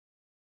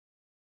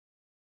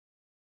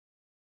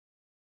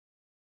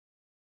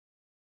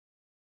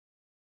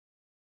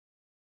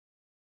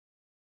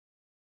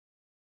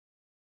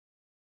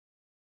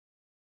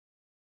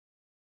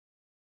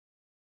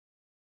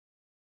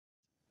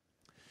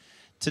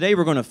Today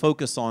we're going to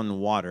focus on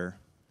water,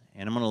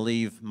 and I'm going to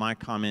leave my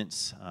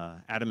comments.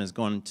 Adam is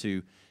going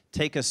to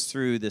take us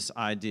through this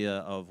idea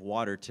of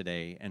water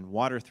today and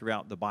water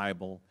throughout the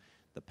Bible,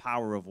 the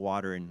power of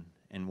water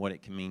and what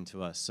it can mean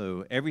to us.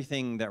 So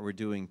everything that we're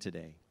doing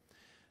today,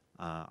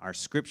 our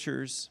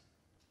scriptures,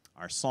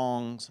 our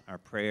songs, our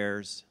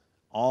prayers,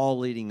 all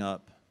leading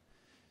up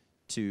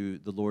to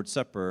the Lord's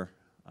Supper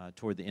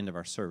toward the end of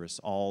our service,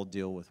 all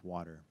deal with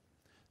water.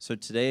 So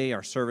today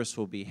our service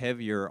will be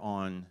heavier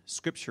on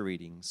scripture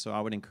reading. So I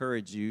would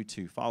encourage you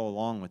to follow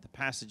along with the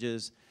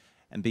passages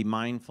and be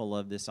mindful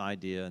of this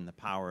idea and the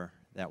power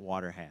that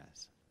water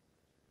has.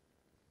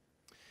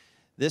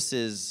 This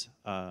is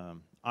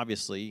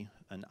obviously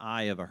an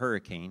eye of a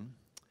hurricane.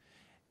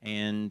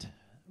 And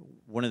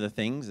one of the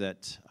things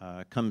that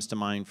comes to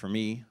mind for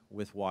me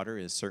with water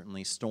is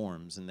certainly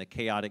storms and the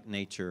chaotic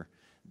nature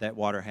that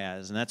water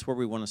has. And that's where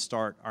we want to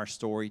start our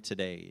story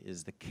today,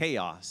 is the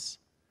chaos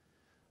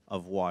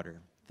of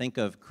water. Think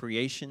of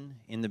creation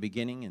in the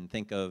beginning and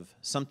think of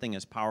something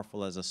as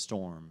powerful as a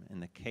storm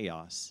and the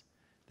chaos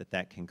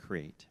that can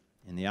create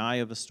in the eye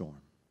of a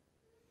storm.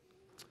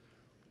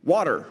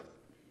 Water.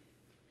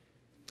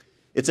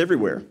 It's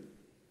everywhere.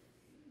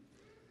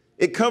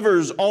 It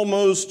covers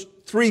almost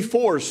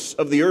 3/4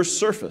 of the Earth's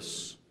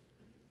surface.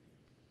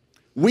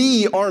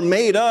 We are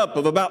made up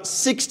of about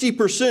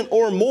 60%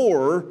 or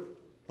more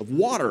of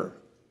water.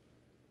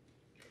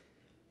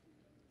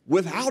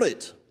 Without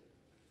it,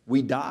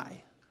 we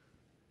die.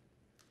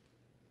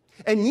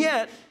 And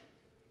yet,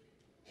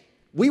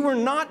 we were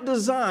not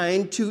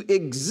designed to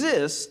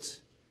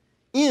exist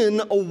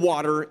in a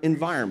water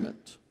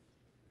environment.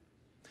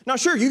 Now,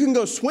 sure, you can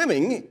go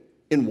swimming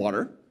in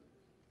water.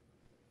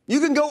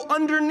 You can go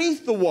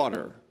underneath the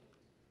water,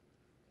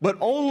 but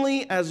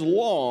only as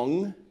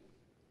long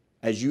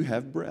as you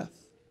have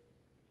breath.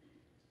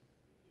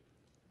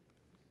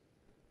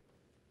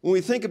 When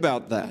we think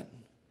about that,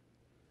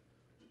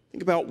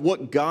 think about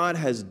what God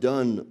has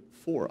done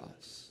for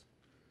us.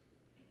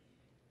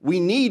 We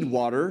need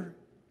water,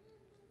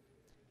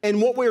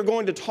 and what we're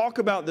going to talk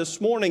about this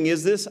morning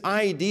is this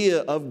idea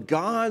of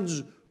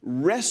God's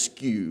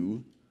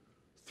rescue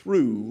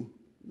through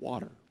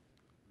water.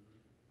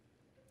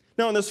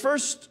 Now, in this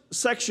first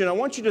section, I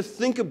want you to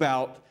think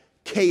about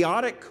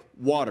chaotic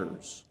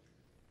waters.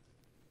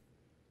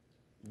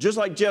 Just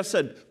like Jeff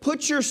said,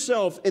 put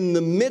yourself in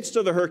the midst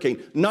of the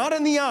hurricane, not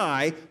in the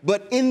eye,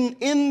 but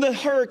in the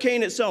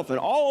hurricane itself and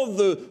all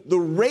of the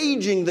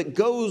raging that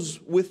goes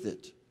with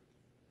it.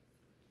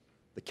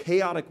 The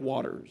chaotic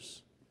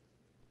waters.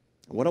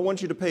 And what I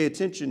want you to pay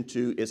attention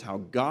to is how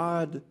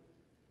God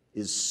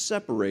is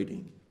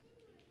separating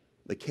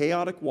the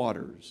chaotic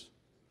waters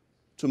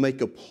to make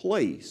a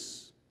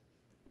place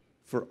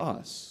for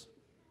us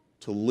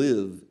to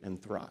live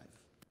and thrive.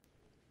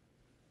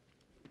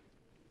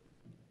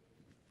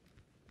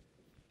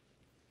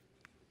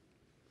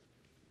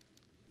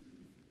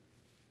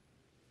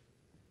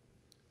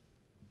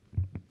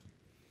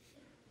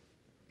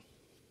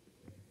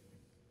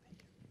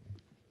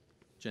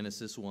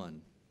 Genesis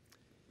 1.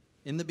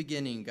 In the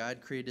beginning,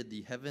 God created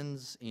the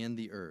heavens and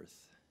the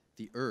earth.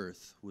 The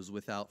earth was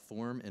without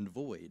form and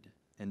void,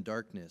 and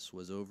darkness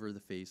was over the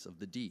face of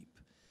the deep.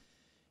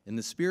 And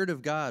the Spirit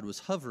of God was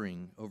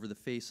hovering over the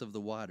face of the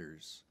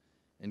waters.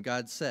 And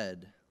God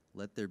said,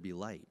 "Let there be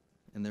light."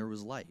 And there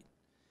was light.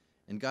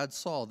 And God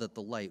saw that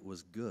the light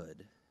was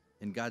good.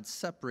 And God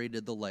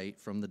separated the light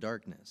from the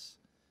darkness.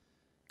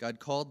 God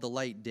called the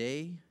light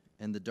day,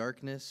 and the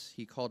darkness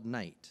he called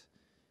night.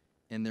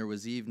 And there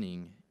was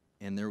evening,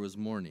 and there was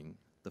morning,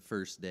 the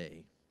first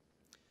day.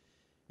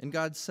 And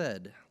God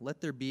said,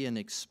 "Let there be an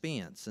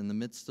expanse in the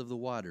midst of the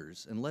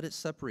waters, and let it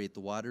separate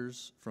the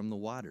waters from the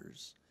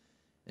waters."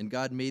 And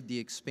God made the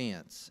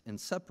expanse, and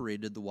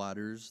separated the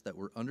waters that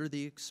were under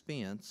the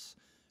expanse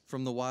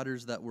from the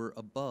waters that were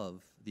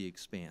above the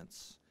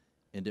expanse.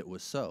 And it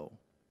was so.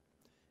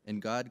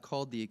 And God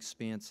called the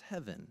expanse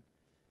heaven.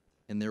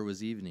 And there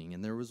was evening,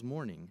 and there was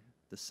morning,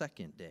 the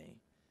second day.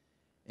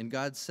 And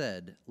God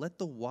said, "Let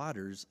the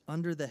waters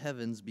under the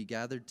heavens be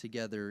gathered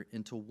together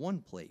into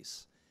one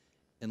place,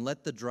 and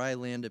let the dry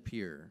land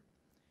appear."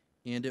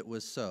 And it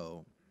was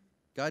so.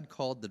 God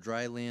called the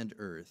dry land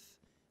earth,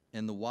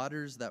 and the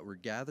waters that were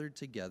gathered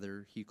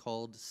together he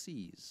called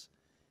seas.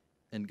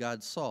 And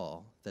God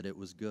saw that it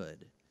was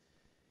good.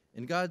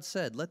 And God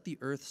said, "Let the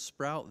earth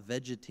sprout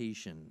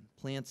vegetation,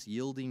 plants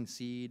yielding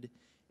seed,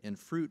 and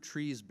fruit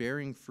trees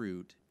bearing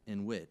fruit,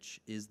 in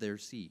which is their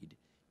seed,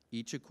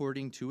 each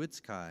according to its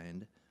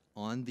kind,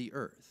 on the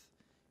earth."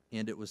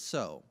 And it was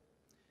so.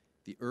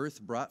 The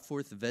earth brought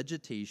forth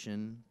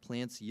vegetation,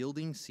 plants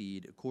yielding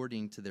seed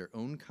according to their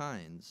own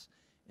kinds,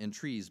 and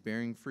trees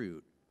bearing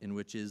fruit, in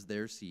which is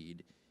their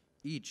seed,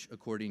 each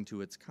according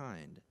to its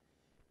kind.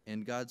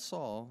 And God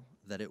saw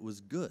that it was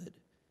good.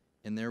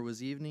 And there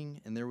was evening,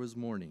 and there was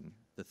morning,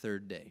 the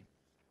third day.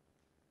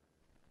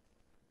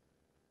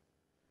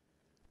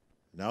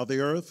 Now the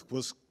earth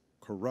was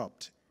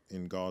corrupt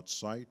in God's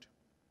sight,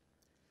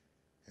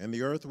 and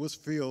the earth was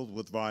filled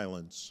with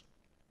violence.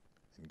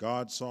 And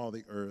God saw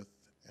the earth,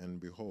 and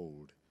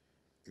behold,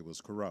 it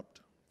was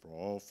corrupt, for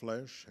all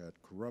flesh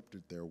had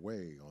corrupted their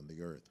way on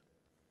the earth.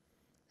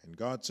 And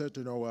God said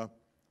to Noah,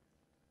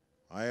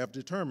 I have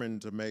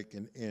determined to make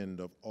an end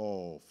of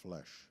all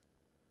flesh,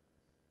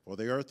 for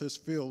the earth is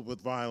filled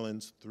with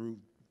violence through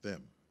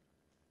them.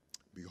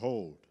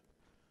 Behold,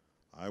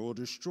 I will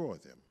destroy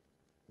them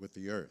with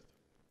the earth.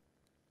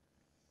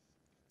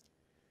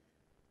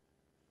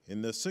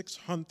 In the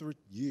 600th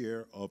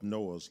year of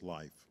Noah's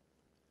life,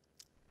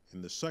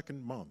 in the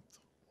second month,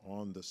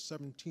 on the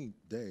 17th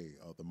day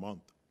of the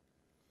month,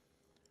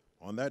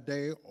 on that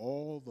day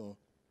all the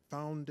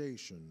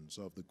foundations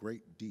of the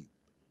great deep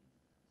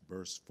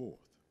burst forth,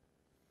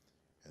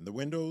 and the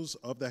windows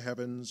of the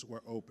heavens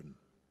were opened,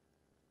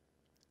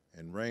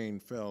 and rain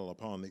fell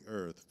upon the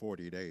earth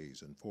 40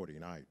 days and 40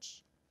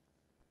 nights.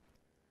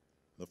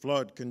 The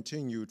flood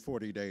continued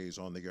 40 days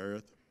on the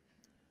earth.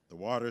 The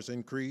waters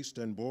increased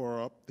and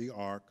bore up the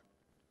ark,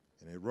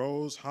 and it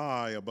rose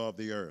high above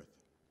the earth.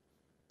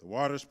 The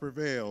waters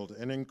prevailed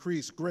and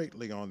increased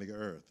greatly on the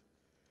earth,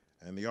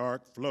 and the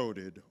ark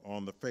floated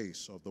on the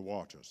face of the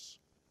waters.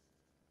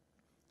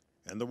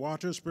 And the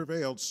waters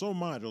prevailed so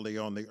mightily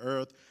on the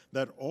earth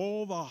that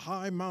all the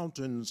high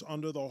mountains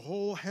under the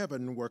whole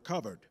heaven were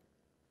covered.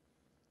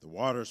 The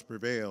waters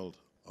prevailed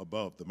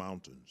above the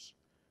mountains,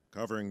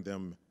 covering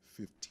them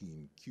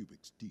 15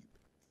 cubits deep.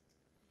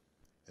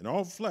 And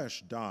all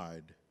flesh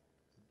died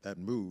that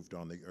moved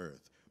on the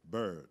earth,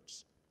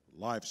 birds,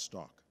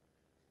 livestock,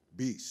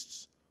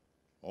 beasts,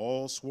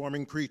 all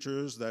swarming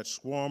creatures that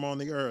swarm on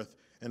the earth,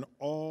 and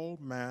all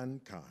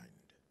mankind.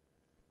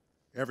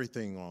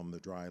 Everything on the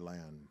dry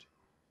land.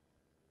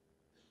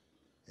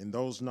 In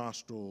those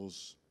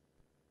nostrils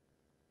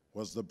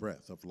was the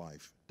breath of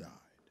life died.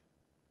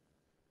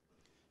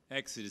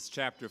 Exodus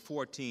chapter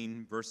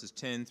 14, verses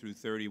 10 through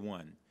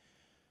 31.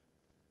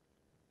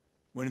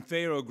 When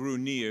Pharaoh grew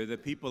near, the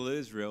people of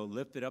Israel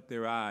lifted up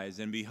their eyes,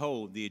 and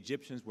behold, the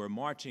Egyptians were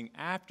marching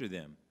after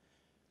them,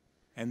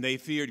 and they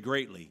feared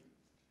greatly.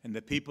 And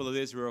the people of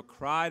Israel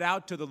cried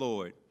out to the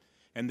Lord,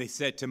 and they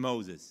said to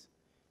Moses,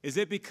 Is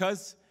it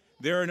because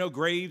there are no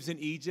graves in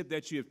Egypt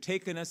that you have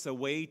taken us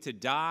away to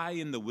die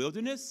in the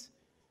wilderness?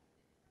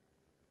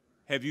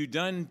 Have you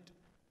done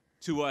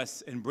to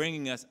us in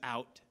bringing us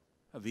out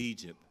of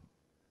Egypt?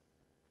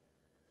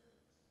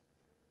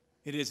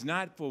 It is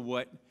not for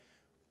what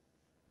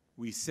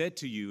we said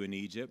to you in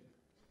Egypt,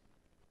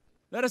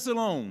 Let us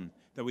alone,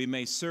 that we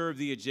may serve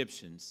the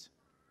Egyptians.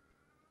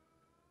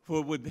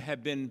 For it would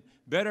have been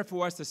better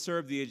for us to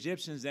serve the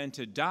Egyptians than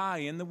to die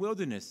in the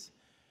wilderness.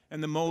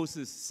 And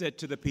Moses said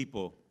to the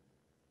people,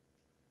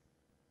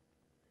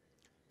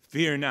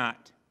 Fear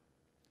not,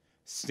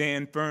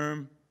 stand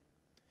firm,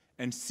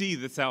 and see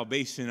the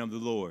salvation of the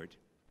Lord,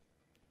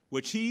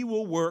 which he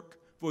will work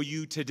for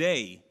you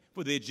today.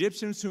 For the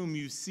Egyptians whom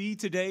you see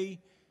today,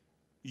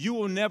 you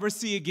will never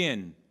see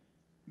again.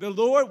 The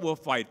Lord will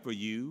fight for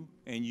you,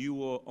 and you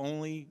will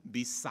only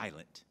be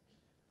silent.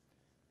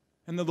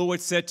 And the Lord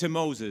said to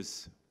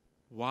Moses,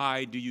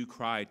 Why do you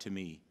cry to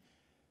me?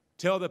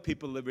 Tell the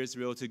people of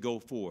Israel to go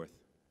forth.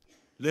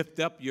 Lift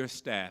up your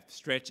staff,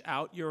 stretch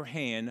out your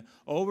hand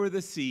over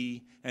the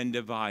sea and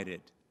divide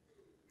it,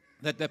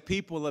 that the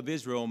people of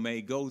Israel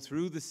may go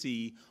through the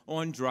sea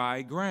on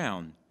dry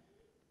ground.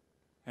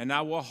 And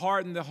I will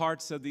harden the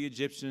hearts of the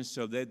Egyptians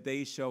so that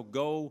they shall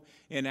go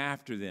in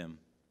after them.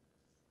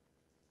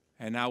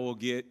 And I will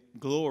get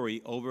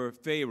glory over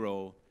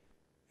Pharaoh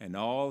and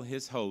all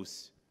his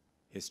hosts,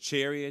 his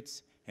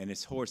chariots and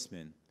his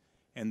horsemen,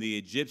 and the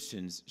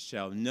Egyptians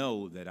shall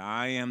know that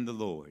I am the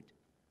Lord,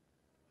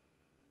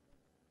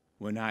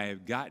 when I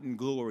have gotten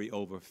glory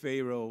over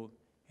Pharaoh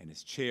and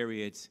his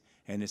chariots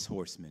and his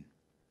horsemen.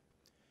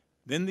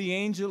 Then the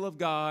angel of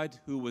God,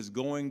 who was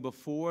going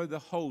before the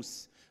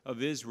hosts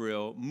of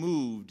Israel,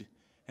 moved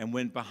and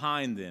went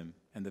behind them,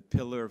 and the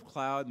pillar of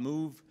cloud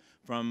moved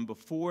from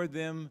before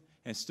them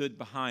and stood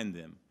behind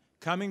them,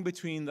 coming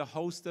between the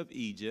host of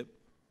Egypt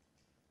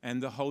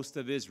and the host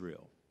of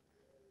Israel.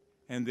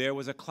 And there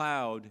was a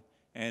cloud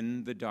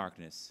and the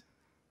darkness,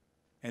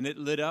 and it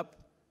lit up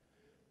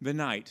the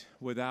night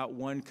without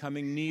one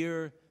coming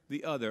near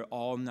the other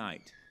all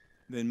night.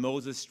 Then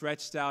Moses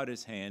stretched out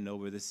his hand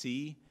over the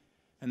sea,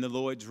 and the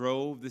Lord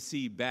drove the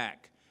sea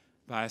back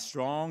by a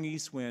strong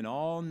east wind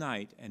all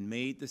night and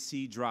made the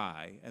sea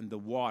dry, and the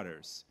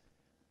waters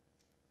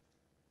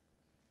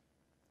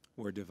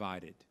were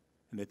divided.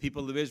 And the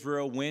people of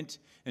Israel went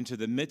into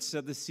the midst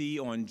of the sea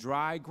on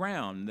dry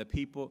ground.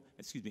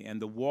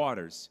 And the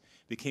waters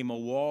became a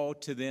wall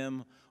to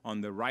them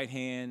on the right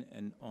hand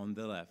and on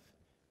the left.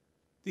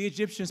 The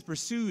Egyptians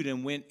pursued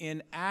and went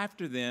in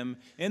after them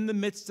in the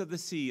midst of the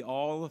sea,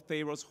 all of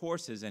Pharaoh's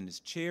horses and his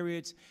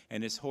chariots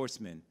and his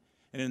horsemen.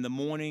 And in the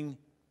morning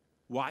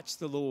watched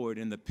the Lord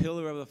in the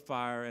pillar of the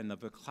fire and of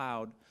the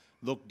cloud,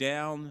 looked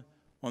down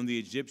on the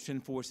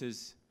Egyptian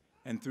forces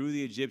and threw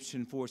the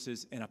Egyptian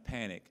forces in a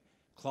panic,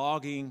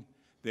 clogging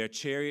their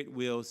chariot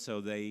wheels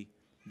so they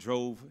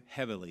drove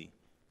heavily.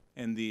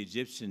 And the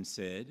Egyptians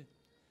said,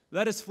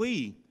 Let us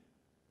flee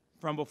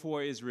from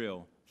before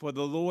Israel, for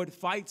the Lord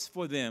fights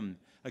for them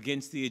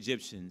against the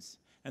Egyptians.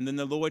 And then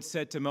the Lord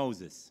said to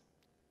Moses,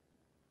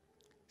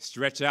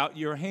 stretch out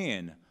your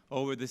hand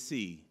over the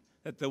sea,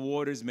 that the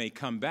waters may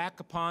come back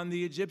upon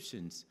the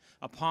Egyptians,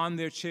 upon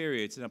their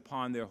chariots, and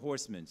upon their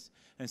horsemen.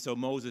 And so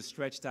Moses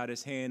stretched out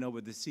his hand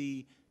over the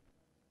sea,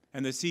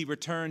 and the sea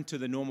returned to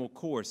the normal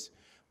course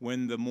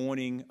when the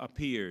morning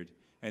appeared.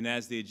 And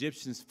as the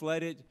Egyptians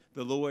fled,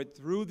 the Lord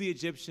threw the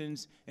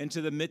Egyptians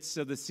into the midst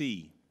of the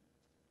sea.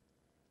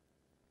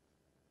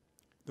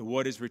 The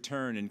waters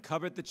returned and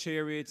covered the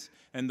chariots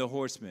and the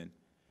horsemen,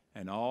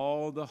 and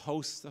all the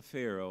hosts of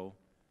Pharaoh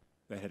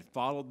that had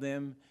followed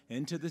them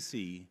into the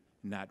sea,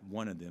 not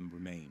one of them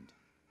remained.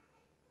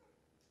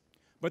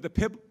 But the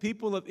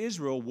people of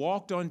Israel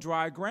walked on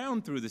dry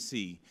ground through the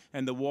sea,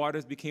 and the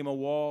waters became a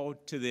wall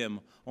to them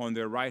on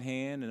their right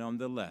hand and on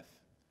the left.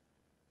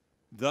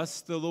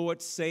 Thus the Lord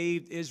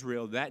saved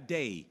Israel that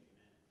day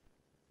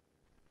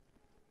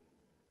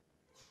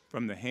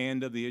from the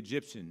hand of the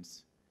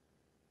Egyptians.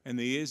 And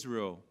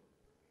Israel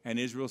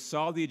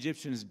saw the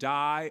Egyptians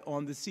die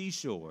on the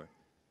seashore.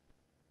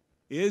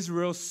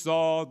 Israel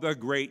saw the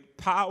great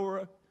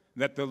power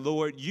that the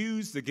Lord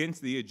used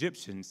against the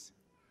Egyptians,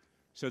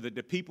 so that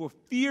the people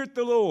feared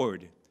the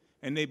Lord,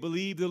 and they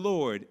believed the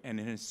Lord and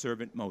in his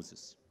servant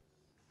Moses.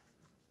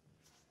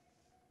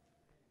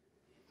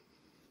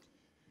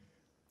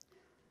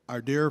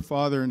 Our dear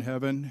Father in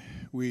heaven,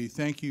 we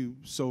thank you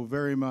so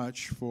very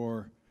much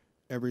for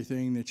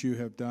everything that you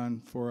have done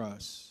for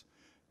us.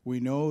 We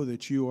know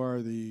that you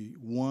are the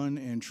one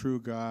and true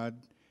God,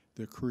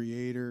 the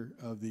creator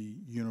of the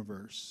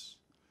universe.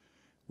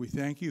 We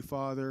thank you,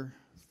 Father,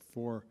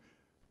 for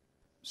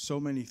so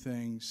many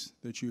things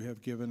that you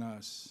have given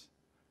us,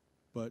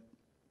 but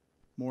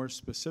more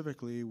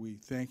specifically, we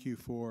thank you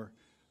for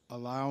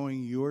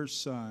allowing your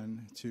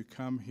Son to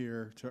come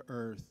here to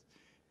earth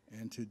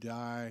and to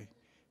die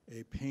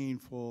a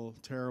painful,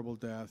 terrible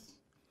death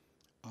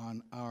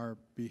on our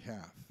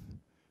behalf.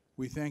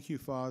 We thank you,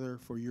 Father,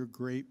 for your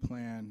great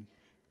plan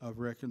of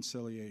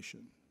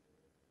reconciliation.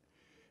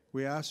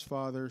 We ask,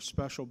 Father,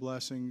 special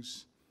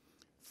blessings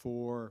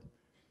for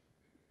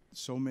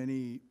so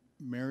many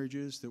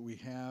marriages that we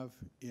have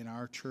in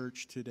our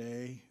church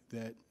today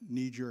that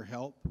need your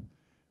help.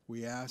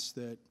 We ask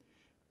that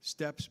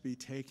steps be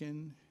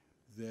taken,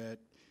 that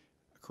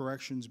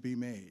corrections be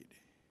made.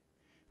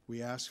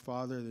 We ask,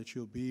 Father, that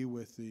you'll be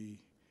with the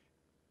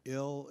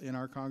ill in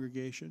our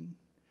congregation.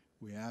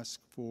 We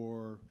ask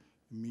for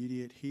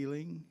immediate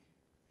healing.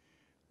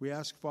 We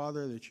ask,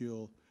 Father, that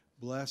you'll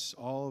bless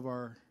all of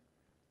our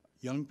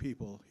young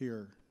people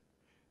here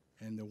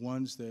and the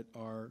ones that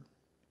are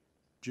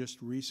just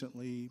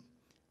recently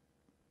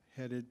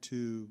headed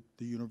to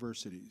the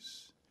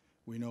universities.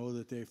 We know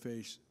that they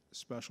face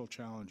special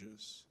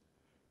challenges.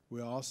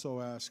 We also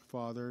ask,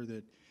 Father,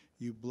 that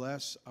you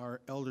bless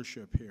our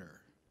eldership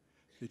here,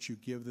 that you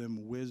give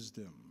them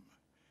wisdom,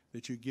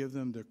 that you give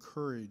them the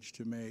courage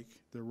to make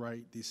the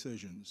right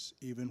decisions,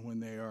 even when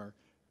they are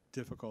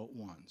difficult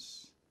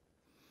ones.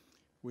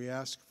 We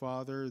ask,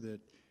 Father, that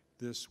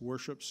this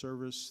worship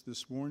service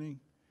this morning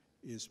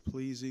is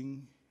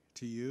pleasing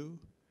to you,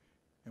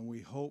 and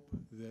we hope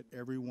that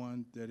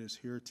everyone that is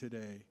here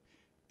today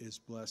is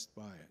blessed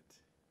by it.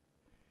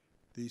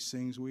 These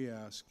things we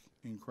ask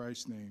in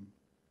Christ's name,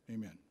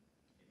 amen.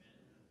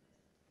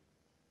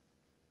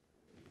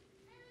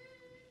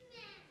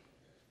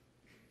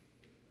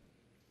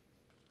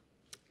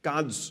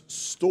 God's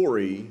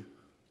story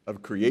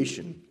of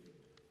creation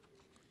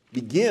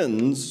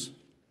begins,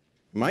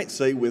 you might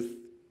say, with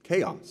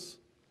chaos.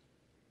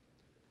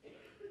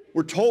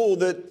 We're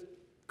told that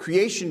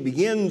creation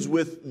begins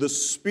with the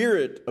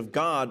Spirit of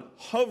God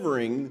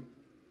hovering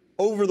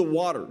over the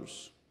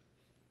waters,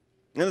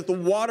 and that the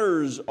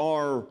waters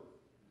are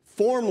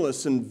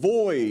formless and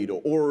void,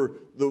 or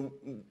the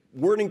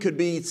wording could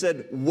be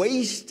said,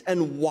 waste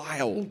and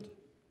wild.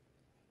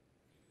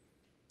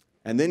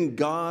 And then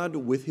God,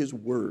 with his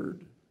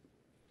word,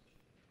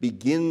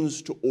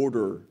 begins to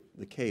order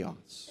the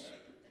chaos.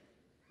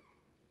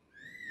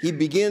 He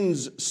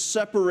begins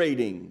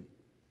separating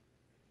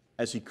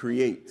as he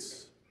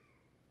creates.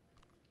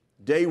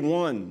 Day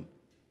one,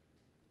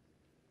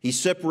 he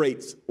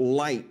separates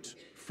light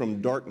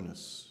from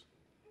darkness.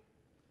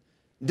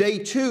 Day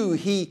two,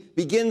 he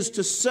begins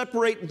to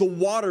separate the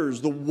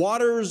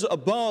waters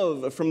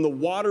above from the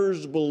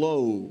waters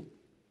below.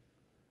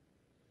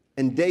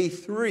 And day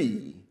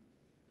three,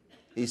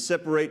 he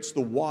separates the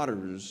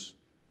waters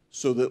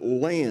so that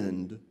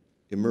land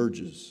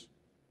emerges.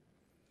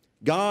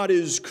 God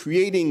is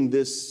creating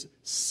this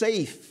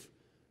safe,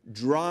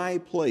 dry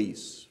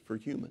place for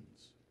humans.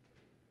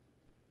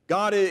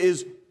 God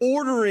is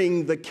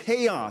ordering the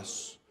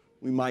chaos,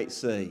 we might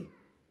say,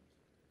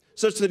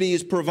 such that he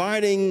is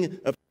providing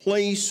a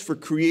place for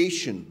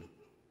creation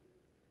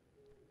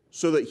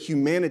so that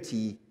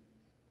humanity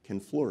can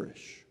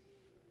flourish.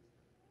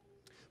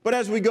 But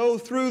as we go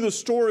through the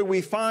story, we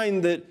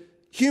find that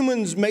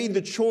humans made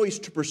the choice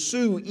to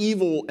pursue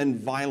evil and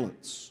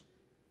violence.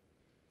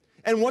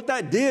 And what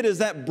that did is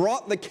that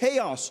brought the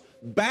chaos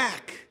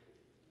back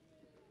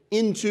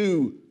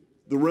into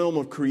the realm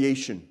of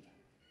creation.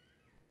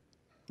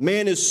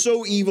 Man is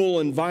so evil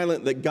and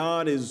violent that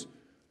God is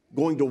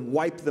going to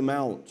wipe them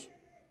out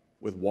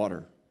with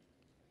water.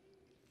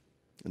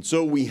 And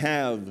so we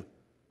have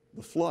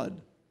the flood.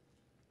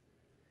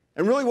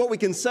 And really what we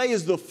can say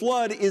is the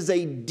flood is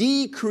a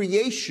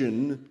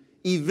decreation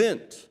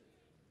event.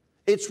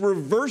 It's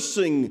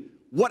reversing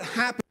what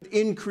happened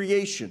in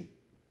creation.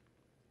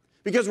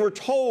 Because we're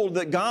told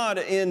that God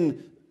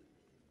in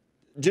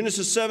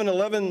Genesis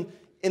 7:11,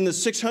 in the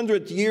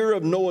 600th year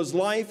of Noah's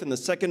life, in the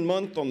second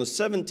month, on the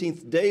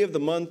 17th day of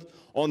the month,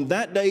 on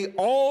that day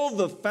all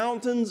the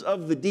fountains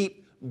of the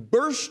deep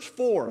burst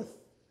forth,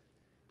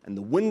 and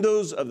the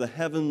windows of the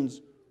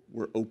heavens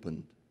were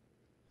opened.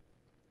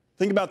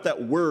 Think about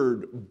that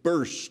word,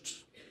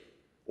 burst,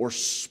 or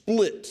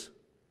split.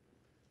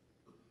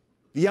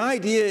 The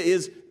idea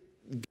is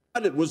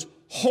God was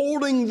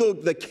holding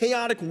the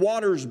chaotic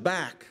waters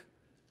back.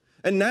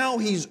 And now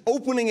he's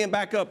opening it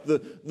back up.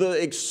 The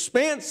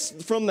expanse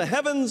from the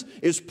heavens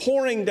is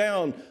pouring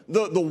down.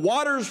 The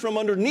waters from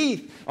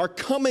underneath are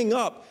coming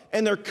up,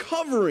 and they're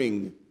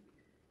covering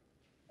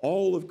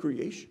all of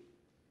creation.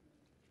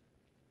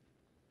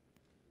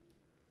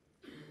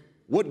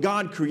 What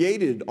God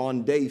created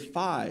on day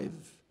 5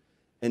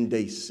 and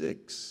day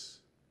 6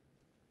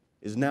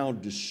 is now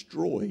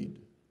destroyed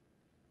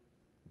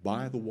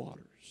by the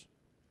waters.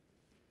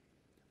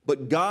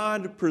 But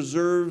God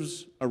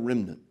preserves a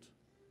remnant.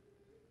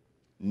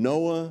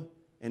 Noah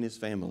and his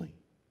family.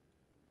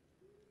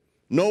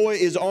 Noah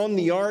is on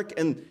the ark,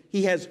 and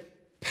he has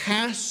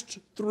passed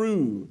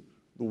through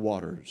the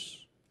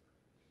waters.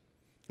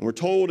 And we're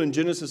told in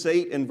Genesis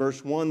 8 and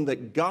verse 1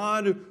 that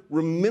God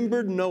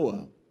remembered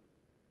Noah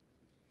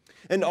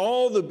and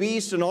all the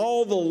beasts and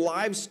all the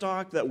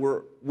livestock that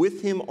were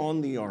with him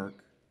on the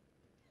ark.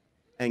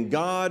 And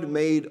God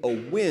made a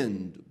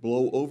wind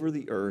blow over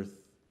the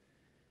earth,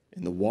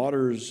 and the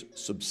waters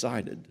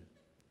subsided.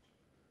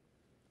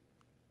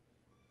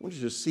 I want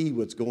you to see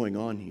what's going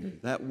on here.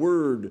 That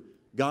word,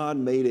 God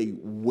made a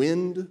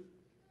wind,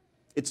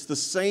 it's the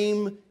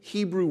same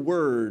Hebrew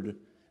word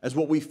as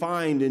what we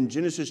find in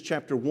Genesis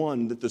chapter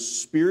 1, that the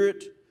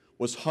Spirit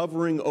was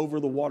hovering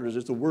over the waters.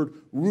 It's the word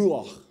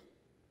ruach.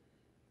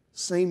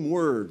 Same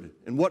word.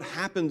 And what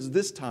happens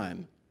this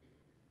time?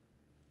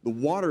 The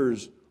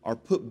waters are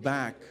put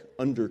back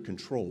under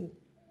control,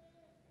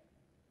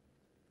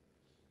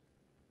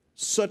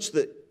 such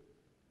that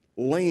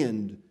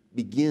land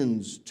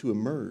begins to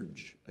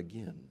emerge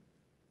again.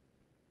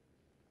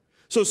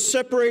 So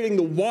separating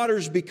the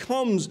waters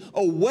becomes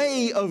a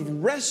way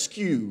of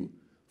rescue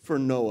for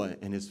Noah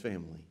and his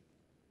family.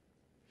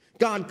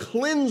 God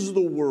cleansed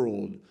the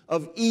world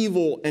of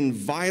evil and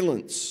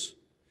violence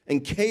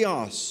and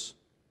chaos,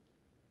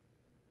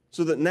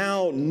 so that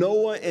now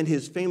Noah and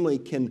his family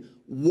can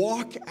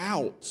walk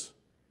out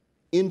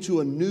into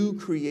a new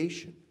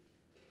creation,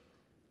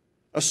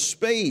 a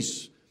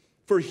space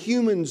for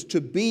humans to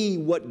be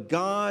what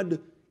God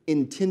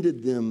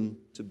intended them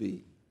to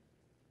be.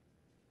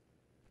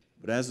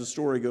 But as the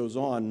story goes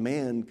on,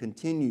 man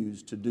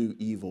continues to do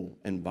evil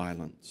and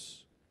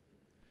violence,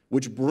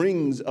 which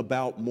brings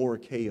about more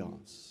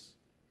chaos.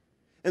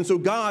 And so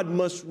God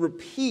must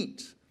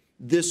repeat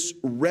this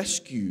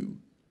rescue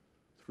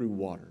through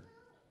water.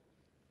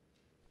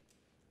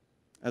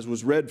 As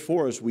was read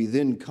for us, we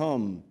then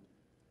come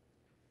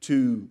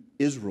to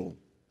Israel.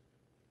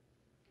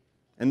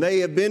 And they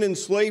have been in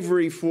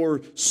slavery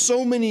for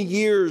so many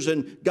years,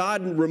 and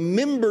God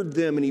remembered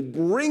them, and he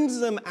brings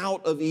them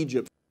out of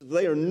Egypt.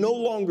 They are no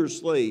longer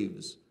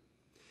slaves.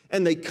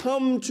 And they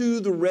come to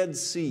the Red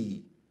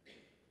Sea,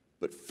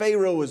 but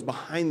Pharaoh is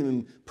behind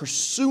them,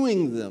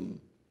 pursuing them.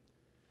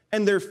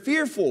 And they're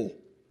fearful.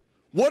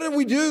 What do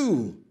we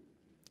do?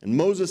 And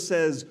Moses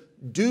says,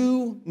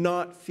 do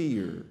not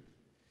fear.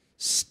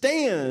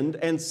 Stand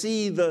and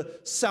see the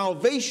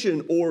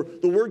salvation, or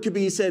the word could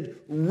be said,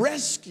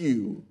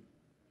 rescue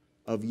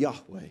of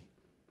Yahweh.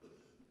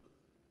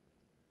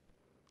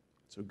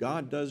 So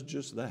God does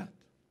just that.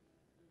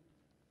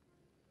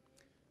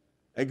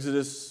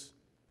 Exodus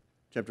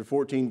chapter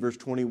 14, verse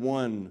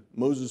 21,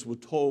 Moses was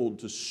told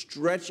to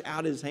stretch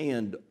out his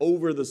hand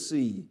over the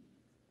sea.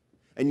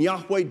 And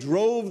Yahweh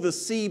drove the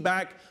sea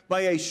back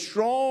by a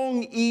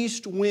strong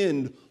east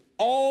wind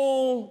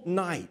all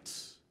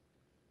night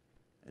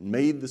and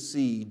made the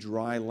sea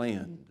dry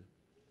land,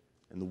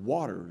 and the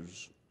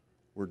waters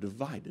were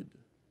divided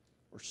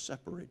or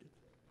separated.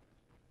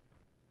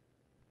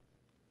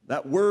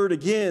 That word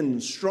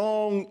again,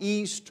 strong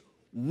east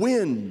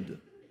wind,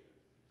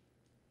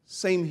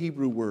 same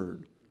Hebrew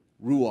word,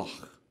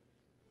 ruach.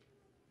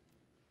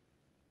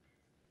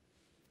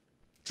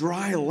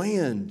 Dry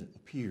land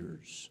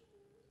appears.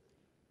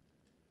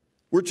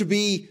 We're to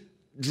be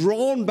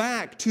drawn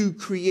back to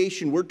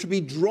creation. We're to be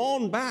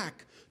drawn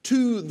back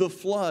to the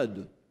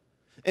flood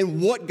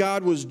and what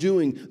God was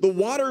doing. The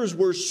waters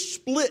were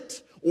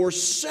split or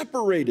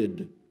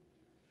separated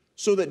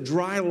so that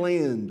dry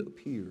land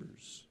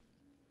appears.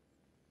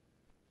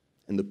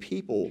 And the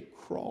people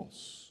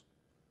cross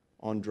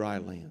on dry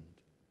land,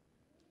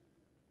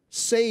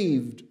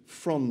 saved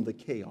from the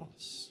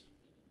chaos.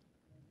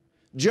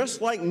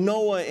 just like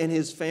Noah and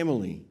his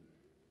family.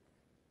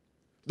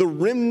 The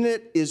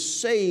remnant is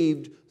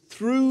saved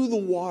through the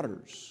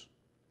waters.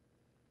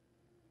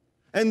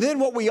 And then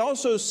what we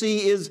also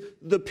see is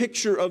the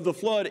picture of the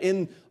flood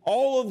in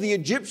all of the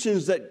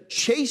Egyptians that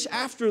chase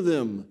after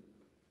them.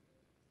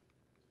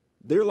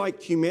 They're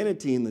like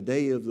humanity in the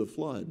day of the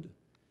flood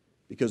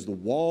because the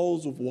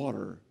walls of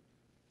water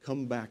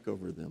come back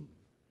over them.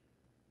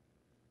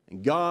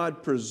 And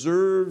God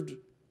preserved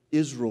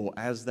Israel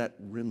as that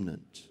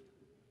remnant.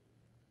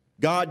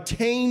 God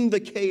tamed the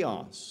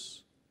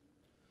chaos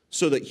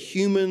so that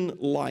human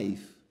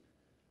life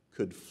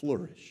could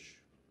flourish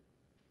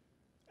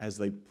as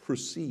they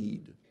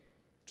proceed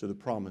to the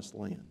promised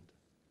land.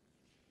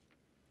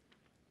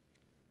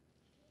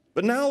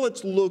 But now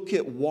let's look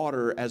at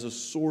water as a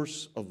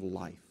source of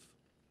life.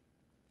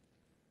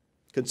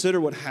 Consider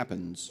what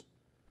happens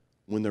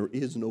when there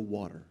is no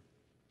water.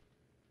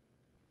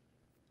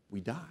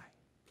 We die.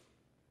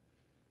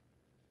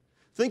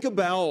 Think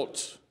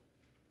about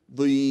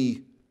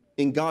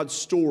in God's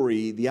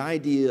story, the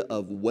idea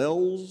of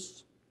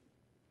wells,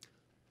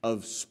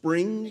 of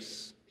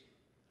springs,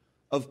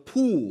 of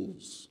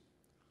pools.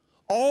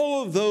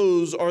 All of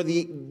those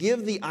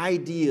give the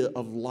idea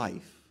of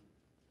life.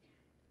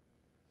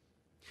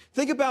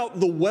 Think about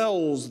the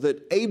wells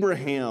that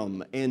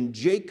Abraham and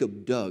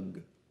Jacob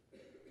dug,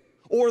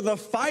 or the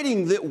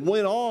fighting that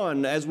went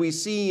on, as we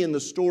see in the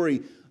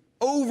story,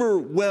 over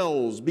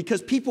wells,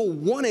 because people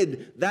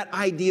wanted that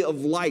idea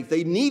of life.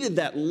 They needed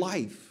that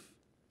life.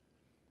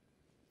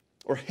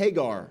 Or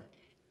Hagar,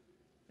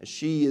 as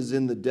she is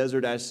in the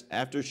desert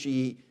after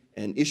she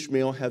and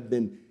Ishmael have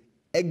been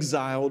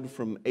exiled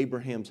from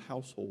Abraham's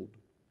household.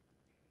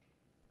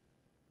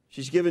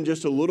 She's given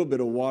just a little bit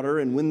of water,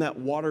 and when that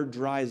water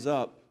dries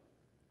up,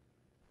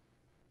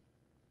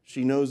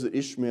 she knows that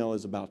Ishmael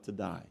is about to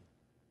die.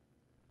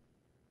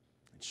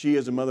 She,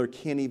 as a mother,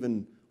 can't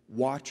even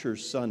watch her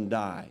son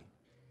die.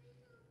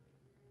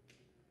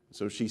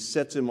 So she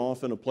sets him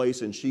off in a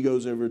place, and she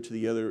goes over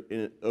to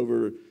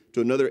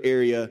another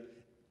area.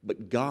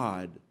 But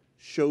God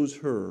shows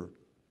her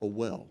a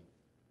well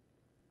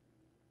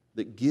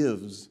that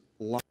gives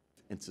life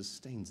and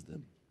sustains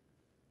them.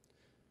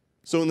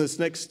 So in this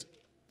next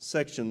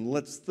section,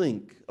 let's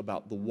think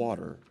about the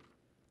water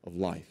of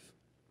life.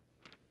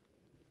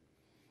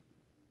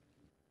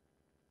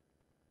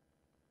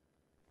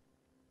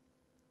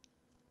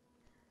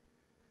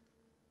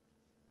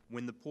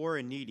 When the poor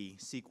and needy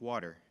seek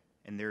water,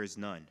 and there is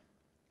none,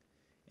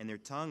 and their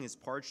tongue is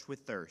parched with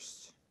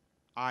thirst,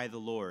 I, the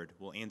Lord,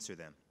 will answer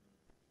them.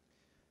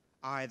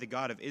 I, the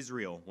God of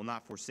Israel, will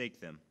not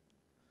forsake them.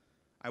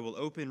 I will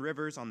open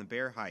rivers on the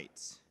bare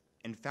heights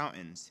and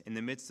fountains in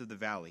the midst of the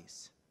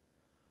valleys.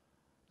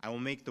 I will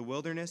make the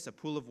wilderness a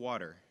pool of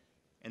water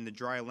and the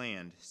dry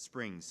land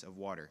springs of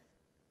water.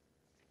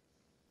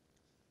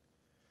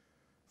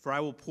 For I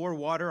will pour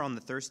water on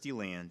the thirsty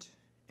land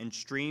and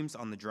streams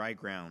on the dry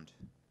ground.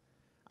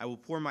 I will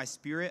pour my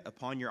spirit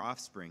upon your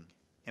offspring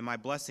and my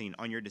blessing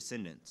on your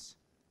descendants.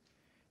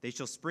 They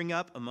shall spring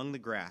up among the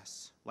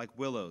grass, like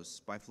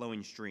willows by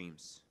flowing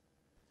streams.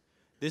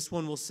 This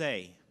one will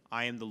say,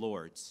 I am the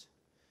Lord's.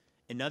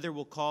 Another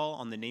will call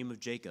on the name of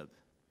Jacob,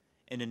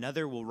 and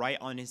another will write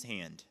on his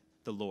hand,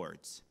 the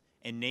Lord's,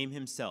 and name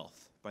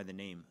himself by the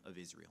name of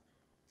Israel.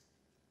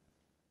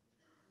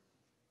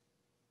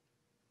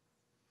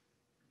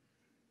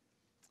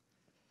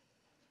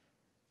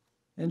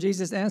 And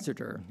Jesus answered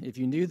her, if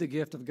you knew the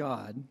gift of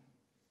God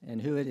and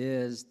who it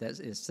is that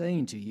is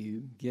saying to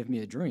you, give me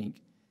a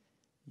drink,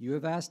 you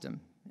have asked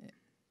him,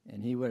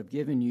 and he would have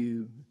given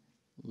you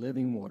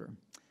living water.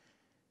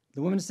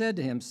 The woman said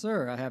to him,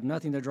 Sir, I have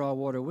nothing to draw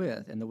water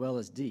with, and the well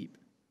is deep.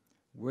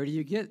 Where do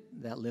you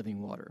get that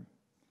living water?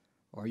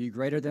 Are you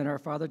greater than our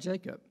father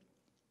Jacob?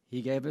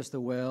 He gave us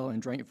the well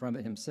and drank from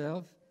it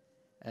himself,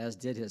 as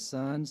did his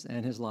sons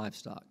and his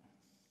livestock.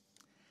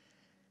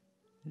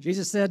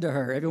 Jesus said to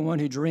her, everyone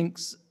who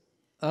drinks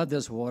of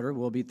this water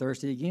will be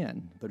thirsty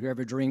again, but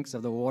whoever drinks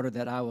of the water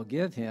that I will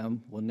give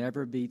him will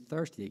never be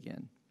thirsty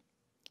again.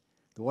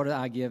 The water that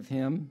I give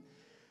him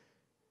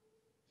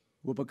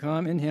will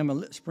become in him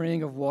a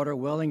spring of water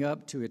welling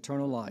up to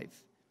eternal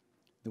life.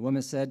 The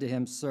woman said to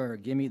him, Sir,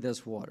 give me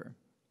this water,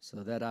 so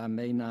that I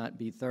may not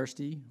be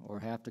thirsty or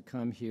have to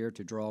come here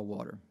to draw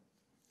water.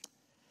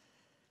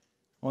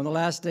 On the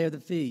last day of the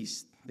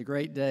feast, the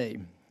great day,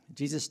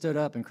 Jesus stood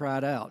up and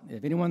cried out,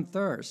 If anyone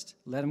thirsts,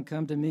 let him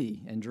come to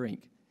me and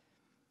drink.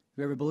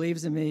 Whoever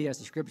believes in me, as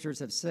the scriptures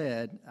have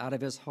said, out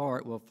of his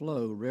heart will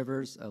flow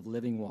rivers of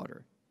living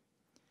water.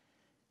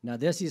 Now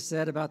this he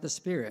said about the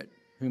Spirit,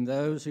 whom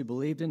those who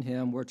believed in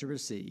him were to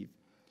receive.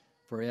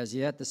 For as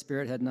yet the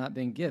Spirit had not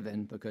been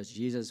given, because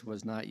Jesus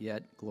was not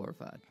yet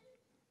glorified.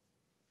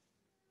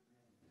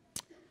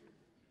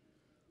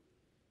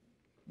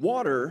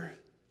 Water,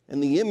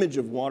 and the image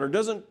of water,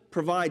 doesn't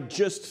provide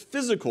just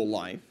physical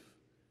life,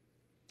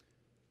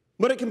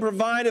 but it can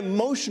provide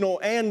emotional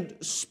and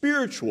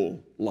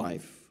spiritual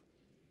life.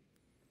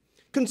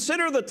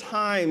 Consider the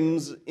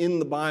times in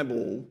the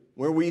Bible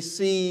where we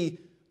see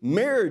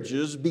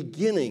marriages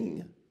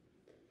beginning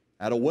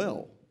at a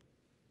well.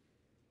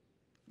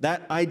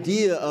 That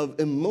idea of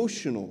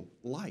emotional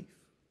life.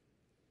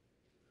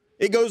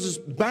 It goes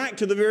back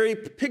to the very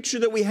picture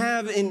that we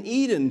have in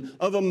Eden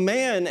of a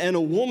man and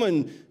a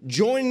woman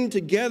joined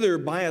together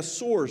by a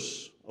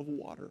source of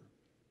water.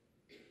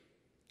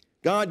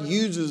 God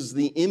uses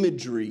the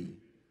imagery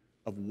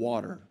of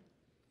water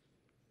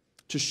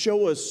to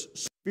show us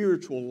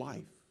spiritual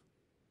life.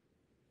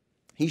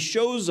 He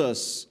shows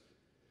us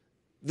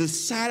the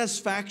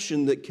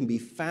satisfaction that can be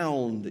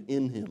found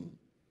in Him.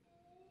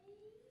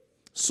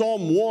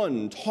 Psalm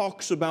 1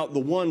 talks about the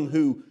one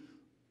who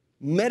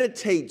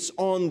meditates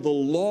on the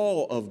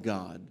law of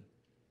God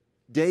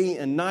day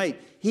and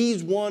night.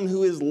 He's one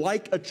who is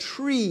like a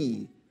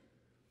tree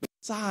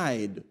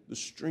beside the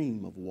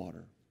stream of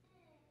water.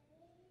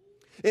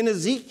 In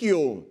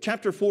Ezekiel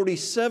chapter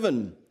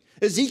 47,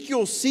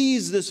 Ezekiel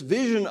sees this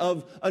vision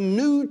of a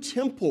new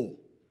temple,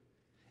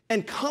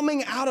 and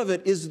coming out of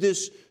it is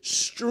this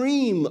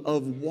stream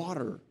of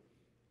water.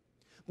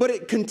 But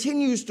it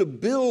continues to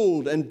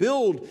build and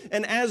build,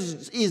 and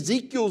as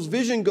Ezekiel's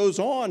vision goes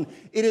on,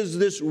 it is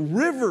this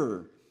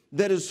river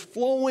that is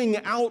flowing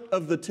out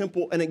of the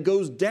temple, and it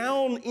goes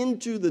down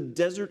into the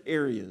desert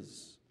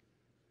areas,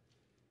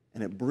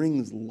 and it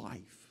brings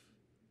life.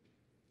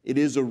 It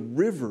is a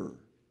river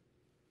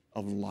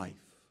of life.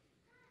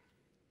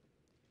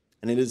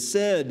 And it is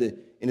said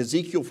in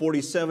Ezekiel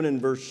 47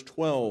 and verse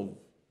 12,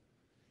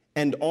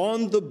 "And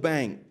on the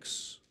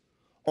banks,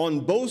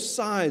 on both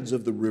sides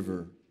of the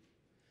river,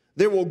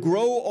 there will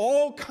grow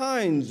all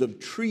kinds of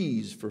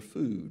trees for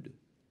food.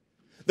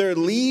 Their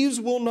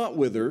leaves will not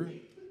wither,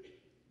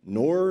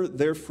 nor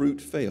their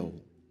fruit fail.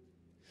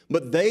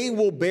 But they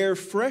will bear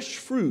fresh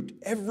fruit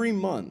every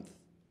month,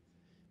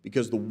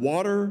 because the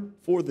water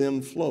for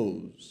them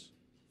flows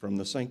from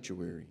the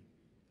sanctuary.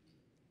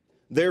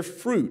 Their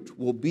fruit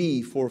will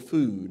be for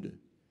food,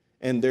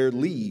 and their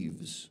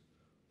leaves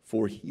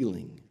for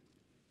healing."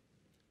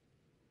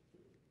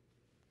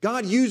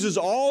 God uses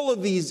all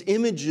of these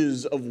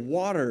images of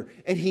water,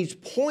 and He's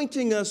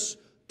pointing us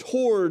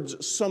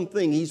towards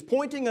something. He's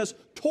pointing us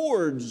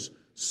towards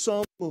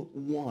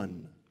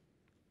someone,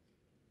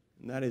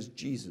 and that is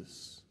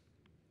Jesus.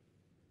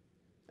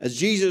 As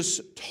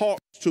Jesus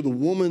talks to the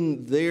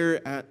woman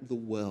there at the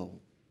well,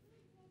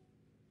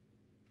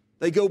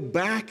 they go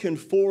back and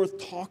forth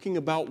talking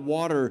about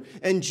water,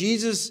 and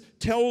Jesus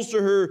tells to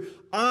her,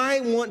 "I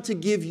want to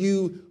give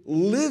you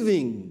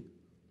living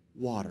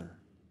water.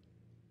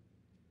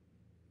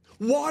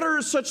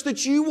 Water such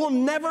that you will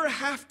never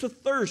have to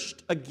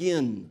thirst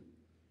again.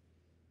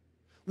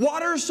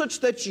 Water such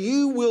that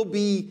you will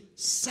be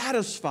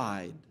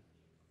satisfied."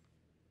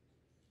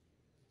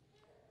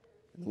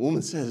 And the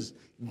woman says,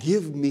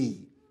 "Give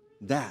me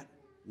that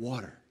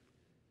water."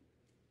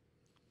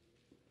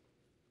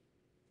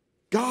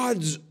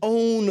 God's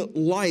own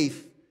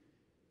life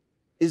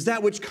is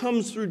that which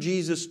comes through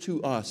Jesus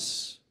to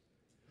us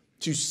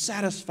to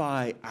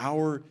satisfy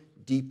our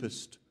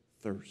deepest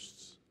thirsts.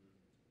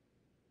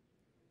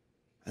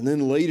 And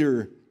then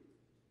later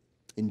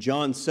in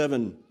John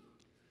 7,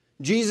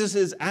 Jesus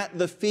is at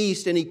the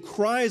feast and He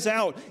cries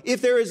out,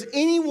 "If there is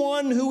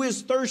anyone who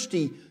is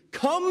thirsty,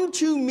 come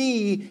to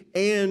me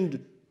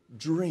and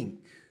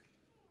drink.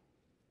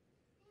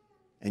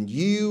 And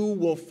you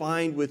will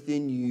find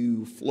within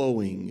you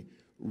flowing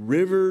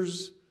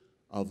rivers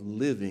of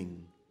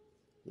living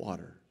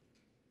water."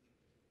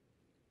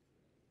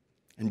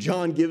 And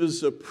John gives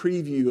us a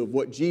preview of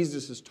what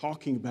Jesus is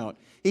talking about.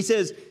 He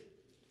says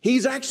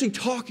He's actually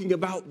talking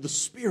about the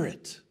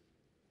Spirit,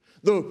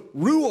 the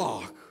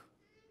Ruach,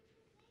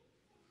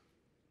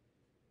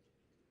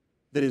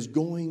 that is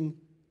going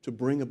to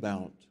bring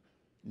about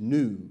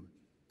new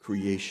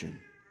creation.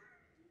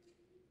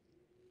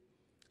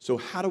 So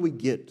how do we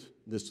get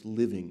this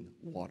living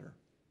water?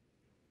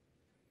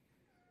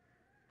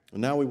 And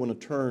now we want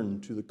to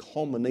turn to the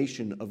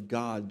culmination of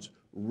God's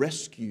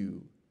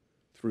rescue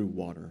through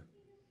water,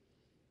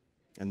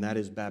 and that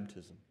is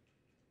baptism.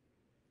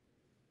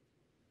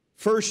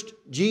 First,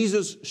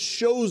 Jesus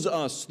shows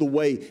us the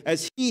way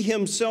as He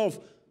Himself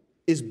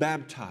is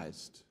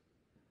baptized,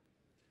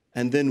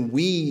 and then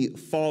we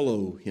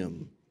follow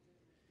Him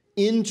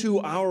into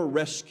our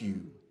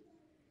rescue,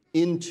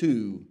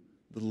 into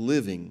the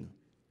living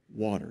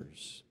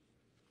waters.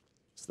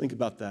 Let's think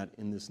about that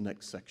in this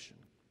next section.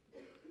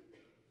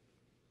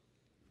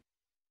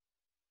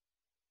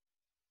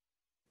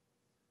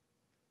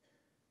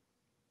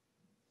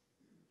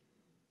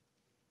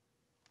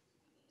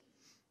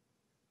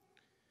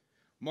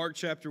 Mark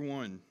chapter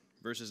 1,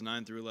 verses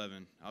 9 through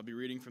 11. I'll be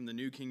reading from the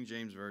New King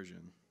James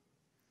Version.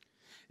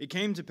 It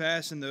came to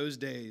pass in those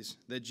days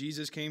that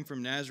Jesus came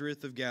from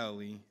Nazareth of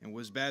Galilee and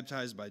was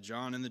baptized by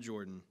John in the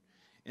Jordan.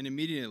 And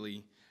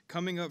immediately,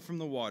 coming up from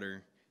the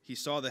water, he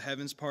saw the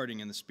heavens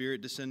parting and the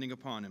Spirit descending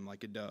upon him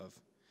like a dove.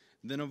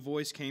 Then a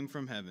voice came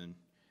from heaven,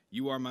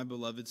 "You are my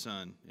beloved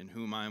Son, in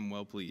whom I am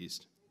well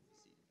pleased."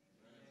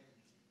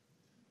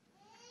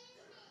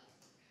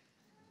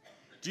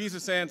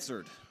 Jesus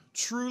answered,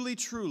 "Truly,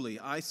 truly,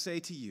 I say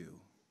to you,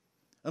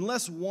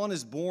 unless one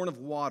is born of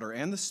water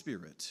and the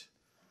Spirit,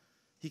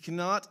 he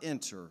cannot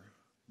enter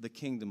the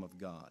kingdom of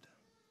God.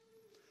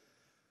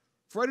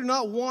 For I do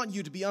not want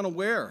you to be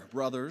unaware,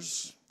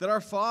 brothers, that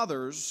our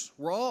fathers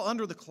were all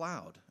under the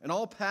cloud, and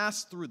all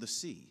passed through the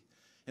sea,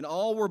 and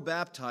all were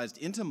baptized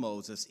into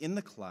Moses in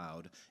the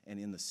cloud and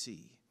in the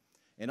sea.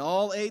 And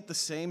all ate the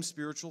same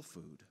spiritual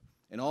food,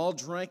 and all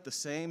drank the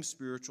same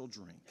spiritual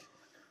drink,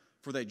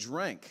 for they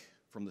drank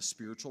from the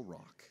spiritual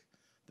rock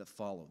that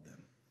followed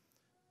them.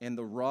 And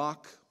the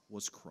rock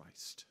was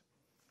Christ.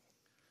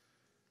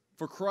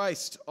 For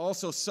Christ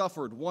also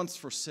suffered once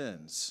for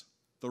sins,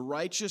 the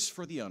righteous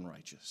for the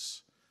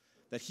unrighteous,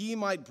 that he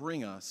might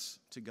bring us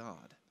to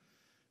God,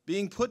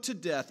 being put to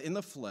death in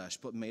the flesh,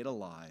 but made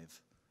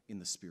alive in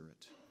the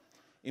Spirit,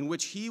 in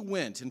which he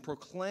went and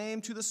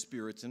proclaimed to the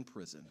spirits in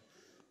prison,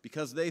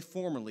 because they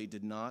formerly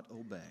did not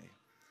obey,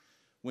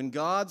 when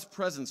God's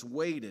presence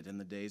waited in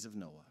the days of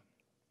Noah,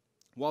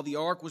 while the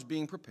ark was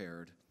being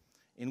prepared,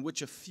 in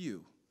which a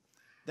few,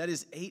 that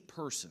is 8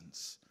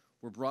 persons,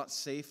 were brought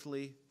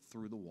safely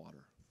through the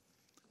water.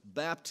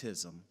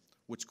 Baptism,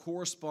 which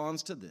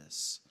corresponds to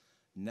this,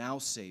 now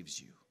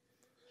saves you,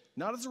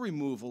 not as a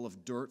removal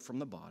of dirt from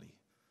the body,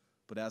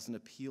 but as an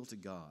appeal to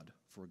God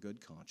for a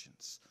good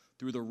conscience,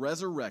 through the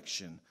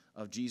resurrection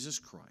of Jesus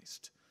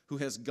Christ, who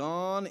has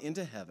gone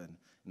into heaven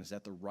and is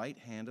at the right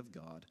hand of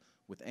God,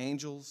 with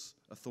angels,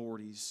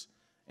 authorities,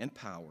 and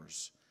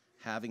powers,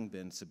 having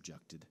been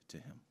subjected to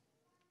him.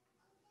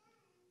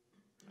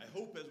 I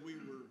hope as we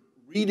were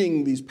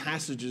reading these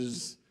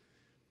passages,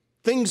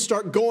 things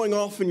start going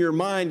off in your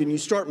mind and you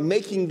start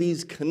making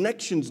these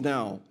connections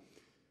now.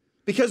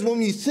 Because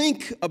when you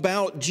think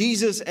about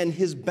Jesus and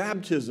his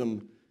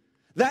baptism,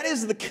 that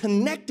is the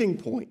connecting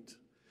point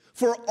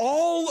for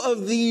all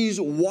of these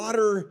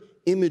water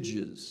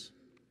images.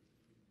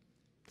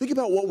 Think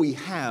about what we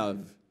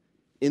have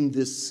in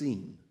this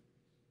scene.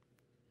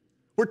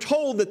 We're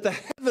told that the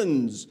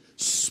heavens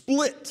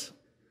split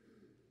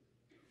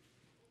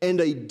and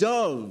a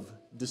dove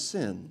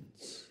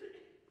descends.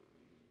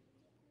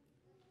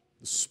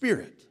 The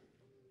Spirit.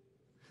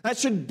 That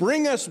should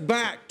bring us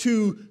back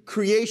to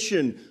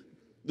creation.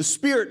 The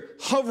Spirit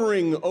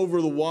hovering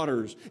over the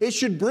waters. It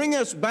should bring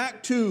us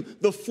back to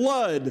the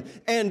flood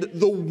and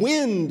the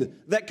wind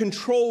that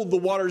controlled the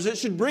waters. It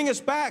should bring us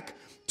back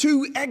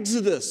to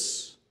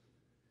Exodus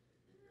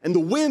and the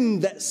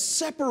wind that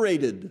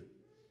separated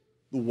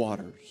the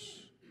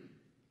waters.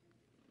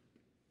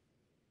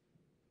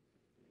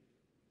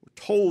 We're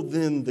told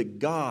then that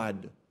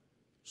God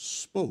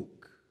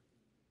spoke.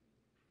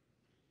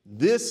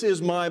 This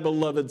is my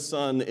beloved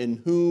Son,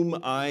 in whom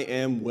I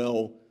am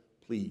well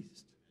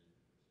pleased.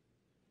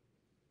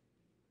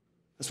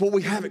 That's what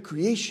we have at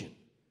creation.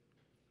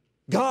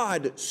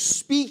 God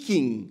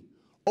speaking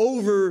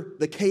over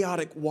the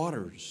chaotic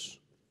waters.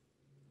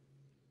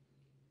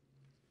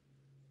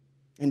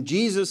 And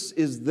Jesus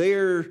is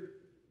there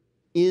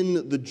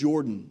in the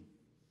Jordan.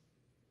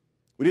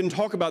 We didn't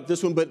talk about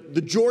this one, but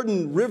the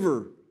Jordan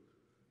River,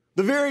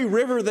 the very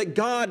river that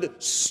God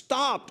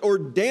stopped or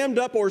dammed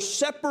up or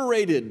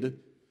separated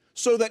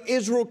so that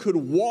Israel could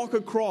walk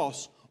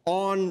across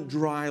on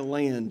dry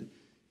land.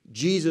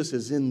 Jesus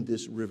is in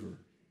this river.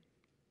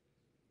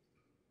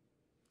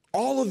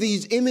 All of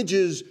these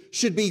images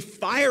should be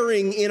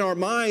firing in our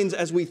minds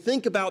as we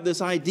think about this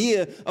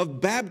idea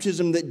of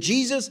baptism, that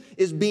Jesus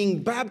is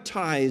being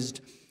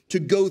baptized to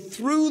go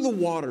through the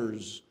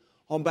waters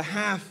on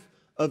behalf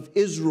of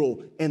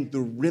Israel and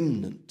the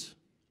remnant,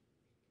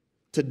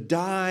 to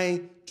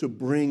die to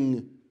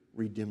bring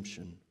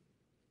redemption.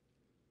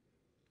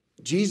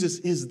 Jesus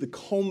is the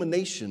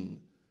culmination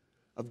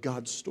of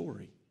God's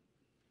story.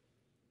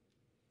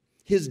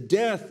 His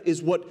death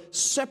is what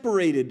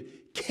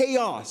separated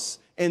chaos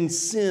and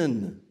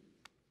sin.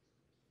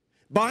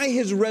 By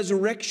his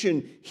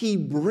resurrection, he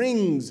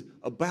brings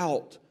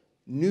about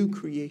new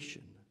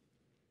creation,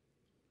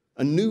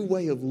 a new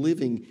way of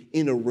living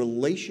in a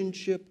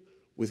relationship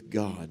with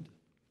God.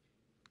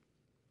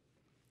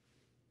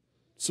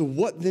 So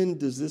what then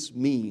does this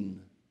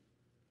mean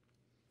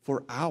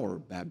for our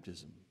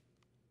baptism?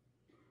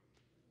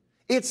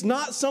 It's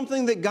not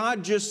something that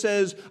God just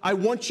says, I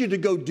want you to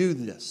go do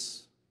this.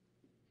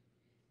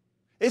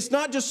 It's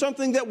not just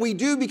something that we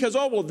do because,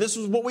 oh, well, this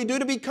is what we do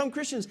to become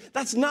Christians.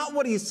 That's not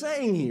what he's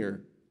saying here.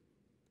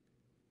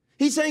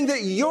 He's saying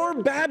that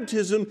your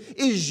baptism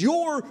is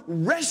your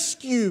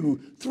rescue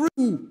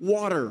through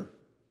water.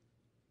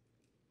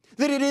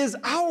 That it is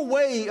our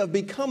way of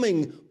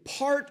becoming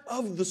part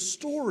of the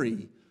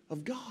story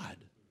of God.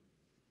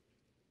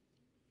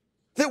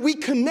 That we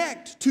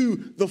connect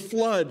to the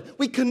flood.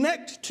 We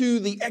connect to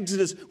the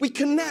Exodus. We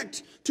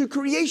connect to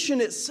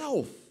creation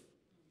itself.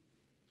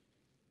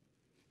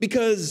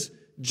 Because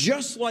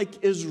just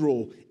like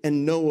Israel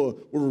and Noah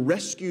were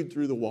rescued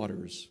through the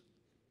waters,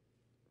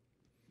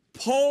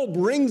 Paul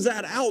brings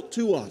that out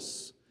to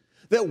us,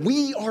 that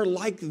we are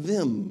like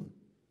them.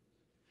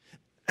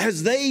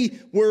 As they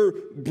were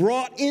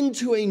brought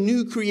into a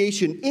new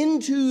creation,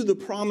 into the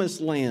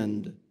promised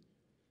land,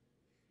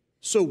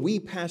 so we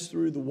pass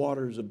through the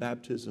waters of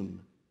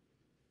baptism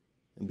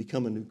and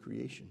become a new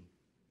creation.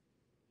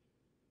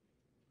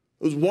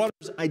 Those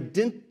waters,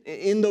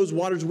 in those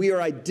waters, we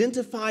are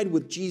identified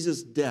with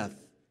Jesus' death.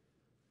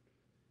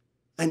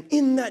 And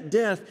in that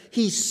death,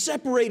 he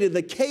separated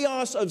the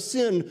chaos of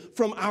sin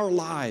from our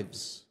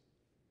lives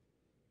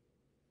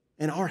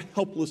and our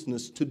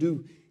helplessness to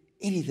do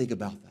anything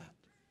about that.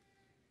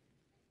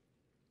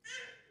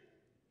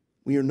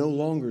 We are no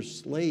longer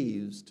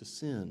slaves to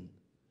sin,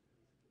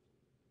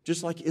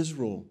 just like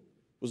Israel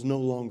was no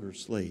longer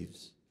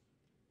slaves.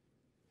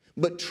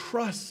 But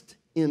trust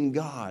in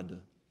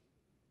God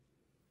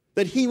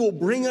that he will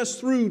bring us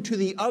through to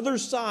the other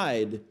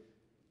side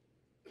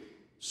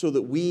so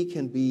that we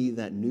can be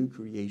that new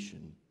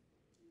creation,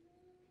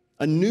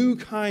 a new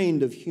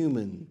kind of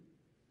human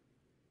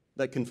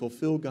that can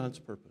fulfill God's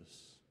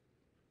purpose.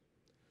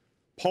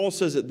 Paul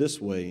says it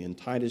this way in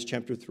Titus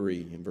chapter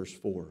 3 and verse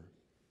 4.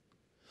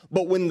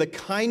 But when the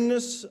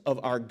kindness of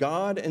our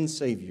God and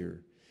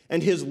Savior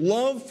and his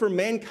love for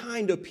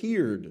mankind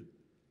appeared,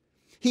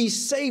 he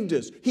saved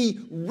us. He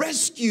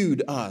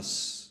rescued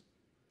us,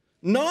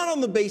 not on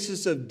the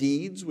basis of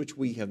deeds which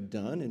we have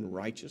done in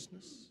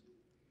righteousness,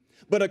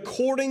 but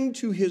according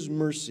to his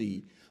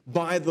mercy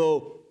by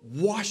the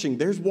washing,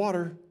 there's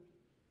water,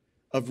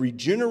 of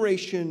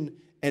regeneration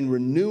and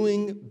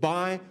renewing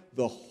by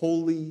the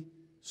Holy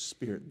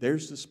Spirit.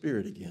 There's the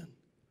Spirit again.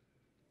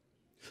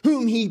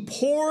 Whom he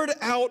poured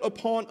out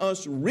upon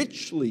us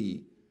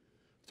richly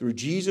through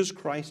Jesus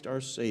Christ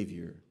our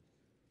Savior,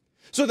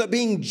 so that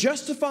being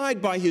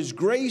justified by his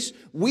grace,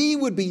 we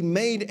would be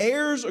made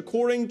heirs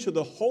according to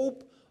the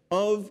hope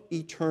of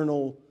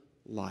eternal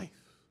life.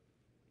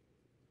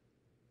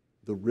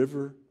 The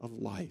river of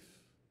life,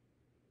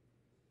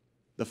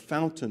 the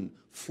fountain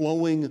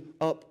flowing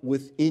up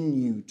within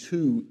you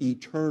to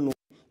eternal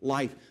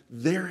life.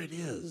 There it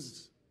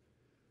is.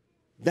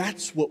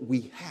 That's what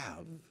we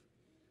have,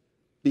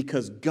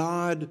 because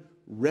God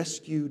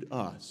rescued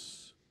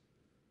us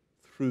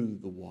through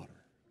the water.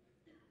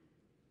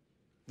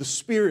 The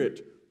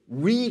Spirit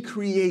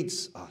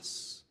recreates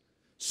us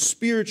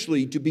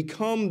spiritually to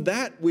become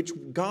that which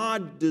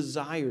God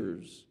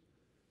desires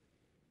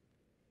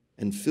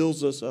and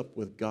fills us up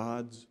with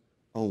God's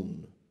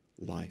own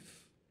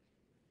life.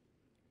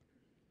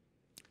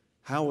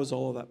 How is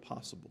all of that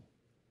possible?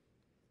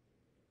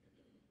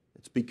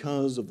 It's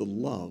because of the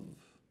love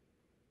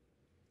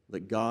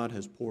that God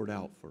has poured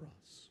out for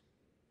us.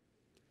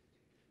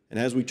 And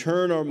as we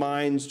turn our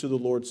minds to the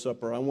Lord's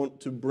Supper, I want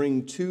to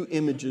bring two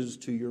images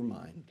to your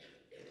mind.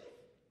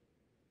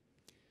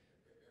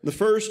 The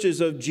first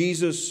is of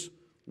Jesus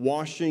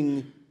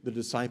washing the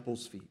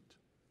disciples' feet.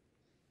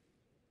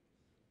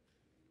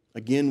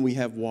 Again, we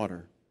have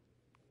water.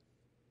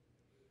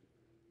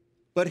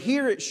 But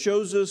here it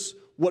shows us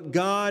what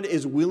God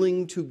is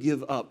willing to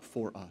give up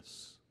for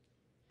us.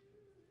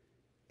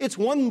 It's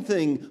one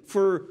thing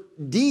for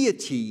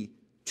deity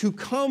to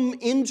come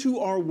into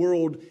our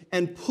world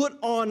and put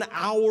on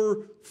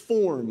our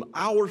form,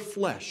 our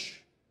flesh.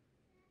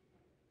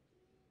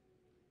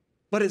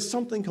 But it's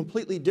something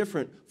completely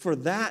different for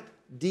that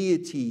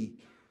deity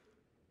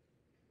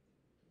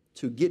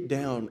to get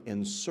down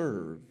and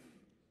serve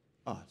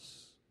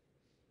us.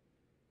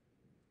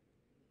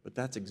 But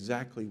that's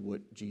exactly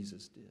what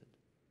Jesus did.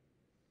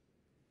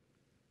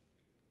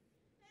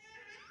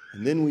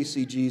 And then we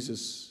see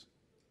Jesus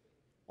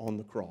on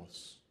the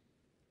cross.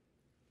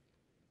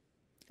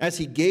 As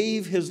he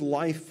gave his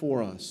life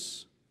for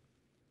us,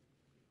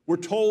 we're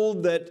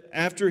told that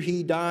after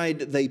he died,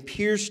 they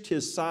pierced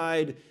his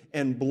side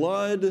and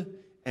blood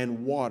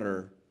and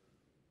water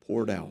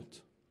poured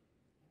out.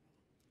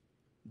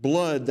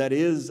 Blood that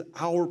is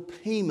our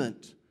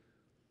payment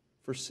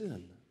for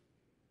sin.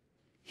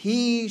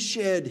 He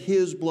shed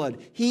his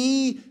blood.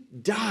 He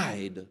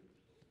died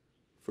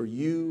for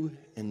you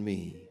and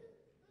me.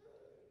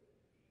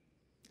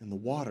 And the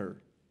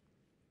water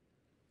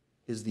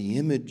is the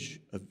image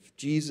of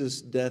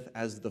Jesus' death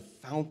as the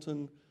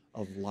fountain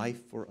of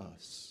life for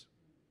us.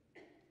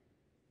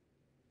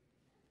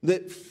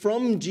 That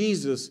from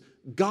Jesus,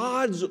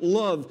 God's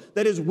love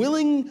that is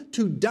willing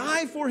to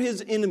die for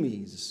his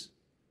enemies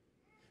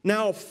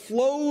now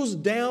flows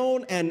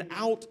down and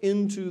out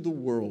into the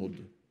world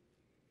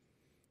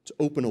to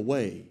open a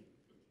way,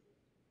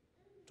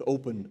 to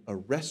open a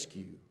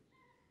rescue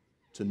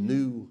to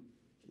new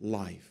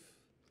life.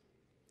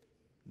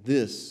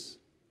 This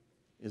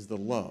is the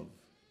love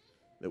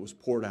that was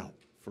poured out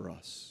for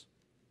us.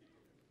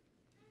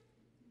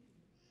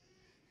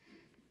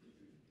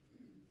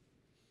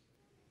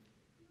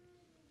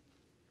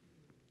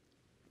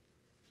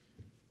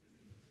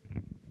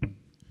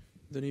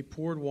 Then he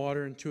poured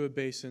water into a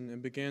basin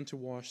and began to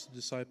wash the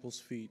disciples'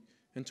 feet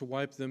and to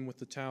wipe them with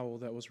the towel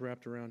that was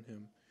wrapped around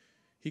him.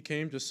 He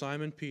came to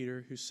Simon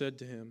Peter, who said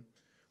to him,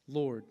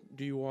 "Lord,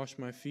 do you wash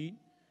my feet?"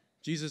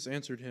 Jesus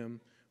answered him,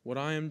 "What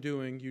I am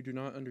doing you do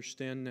not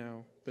understand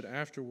now, but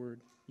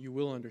afterward you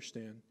will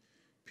understand."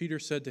 Peter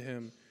said to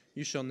him,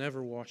 "You shall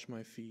never wash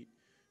my feet."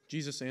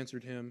 Jesus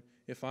answered him,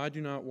 "If I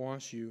do not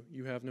wash you,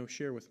 you have no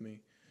share with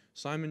me."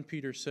 Simon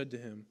Peter said to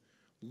him,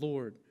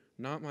 "Lord,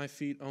 not my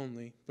feet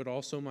only, but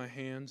also my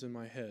hands and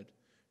my head."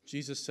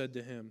 Jesus said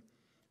to him,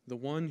 The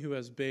one who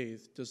has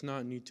bathed does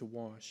not need to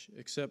wash,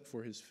 except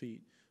for his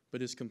feet,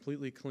 but is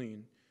completely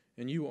clean.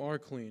 And you are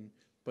clean,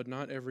 but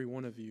not every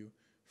one of you.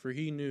 For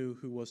he knew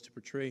who was to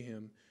betray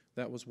him.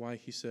 That was why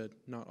he said,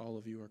 not all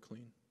of you are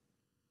clean.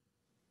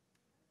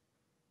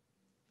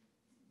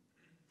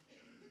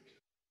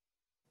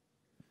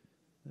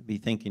 I'd be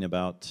thinking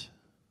about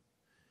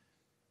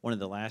one of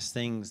the last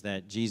things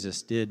that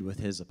Jesus did with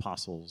his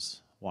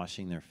apostles,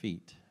 washing their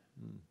feet.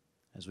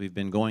 As we've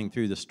been going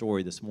through the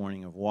story this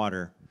morning of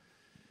water,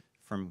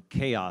 from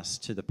chaos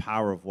to the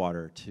power of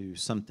water to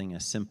something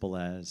as simple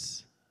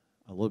as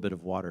a little bit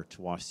of water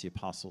to wash the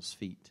apostles'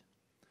 feet.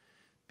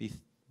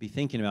 Be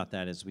thinking about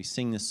that as we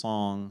sing this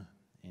song,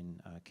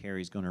 and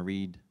Carrie's going to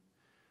read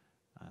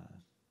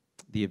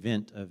the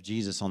event of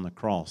Jesus on the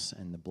cross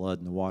and the blood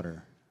and the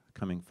water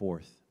coming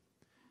forth.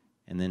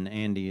 And then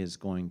Andy is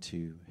going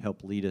to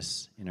help lead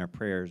us in our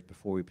prayers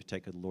before we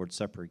partake of the Lord's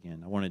Supper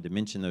again. I wanted to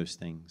mention those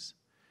things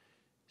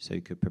so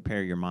you could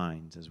prepare your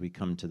minds as we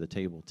come to the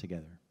table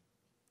together.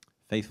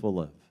 Faithful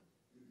love.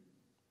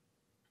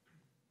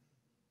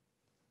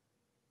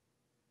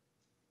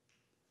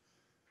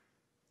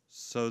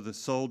 So the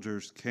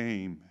soldiers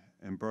came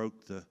and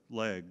broke the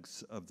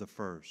legs of the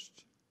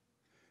first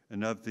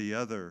and of the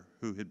other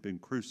who had been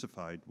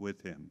crucified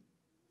with him.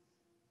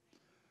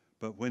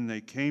 But when they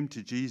came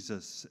to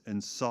Jesus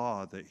and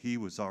saw that he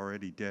was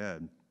already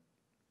dead,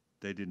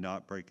 they did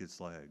not break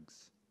his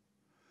legs.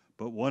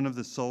 But one of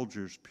the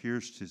soldiers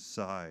pierced his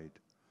side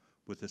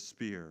with a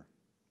spear,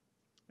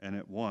 and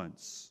at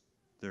once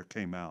there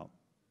came out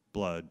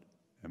blood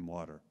and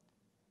water.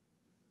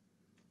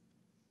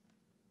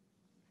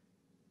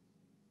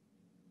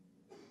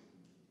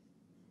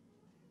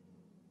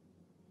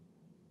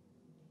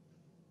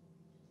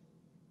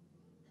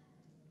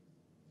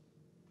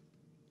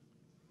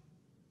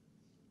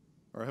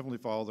 Our Heavenly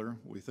Father,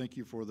 we thank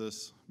you for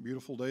this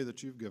beautiful day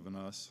that you've given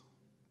us,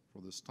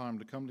 for this time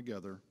to come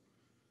together,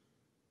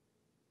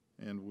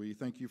 and we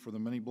thank you for the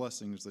many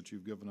blessings that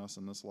you've given us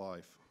in this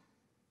life.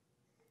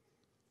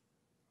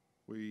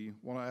 We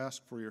want to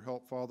ask for your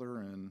help, Father,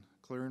 in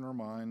clearing our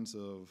minds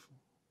of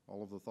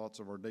all of the thoughts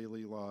of our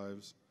daily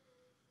lives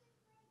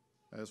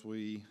as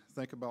we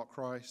think about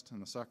Christ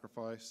and the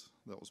sacrifice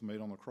that was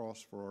made on the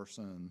cross for our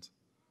sins.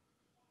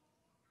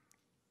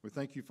 We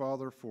thank you,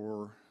 Father,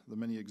 for the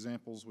many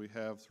examples we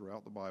have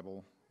throughout the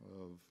Bible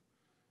of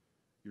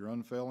your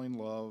unfailing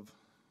love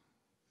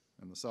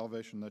and the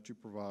salvation that you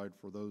provide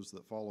for those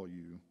that follow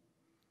you.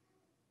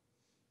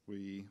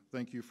 We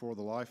thank you for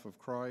the life of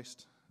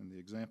Christ and the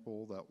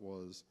example that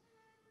was,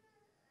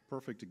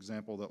 perfect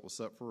example that was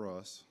set for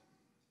us.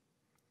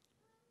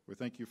 We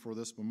thank you for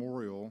this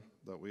memorial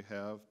that we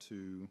have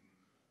to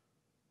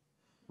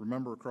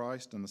remember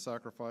Christ and the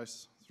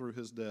sacrifice through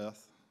his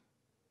death,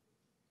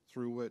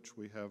 through which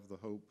we have the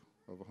hope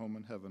of a home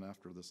in heaven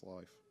after this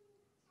life.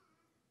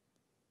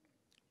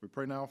 We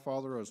pray now,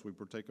 Father, as we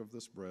partake of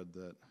this bread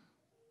that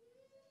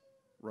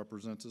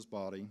represents his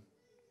body,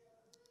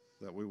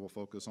 that we will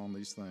focus on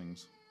these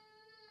things.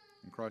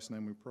 In Christ's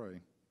name we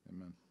pray.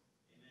 Amen.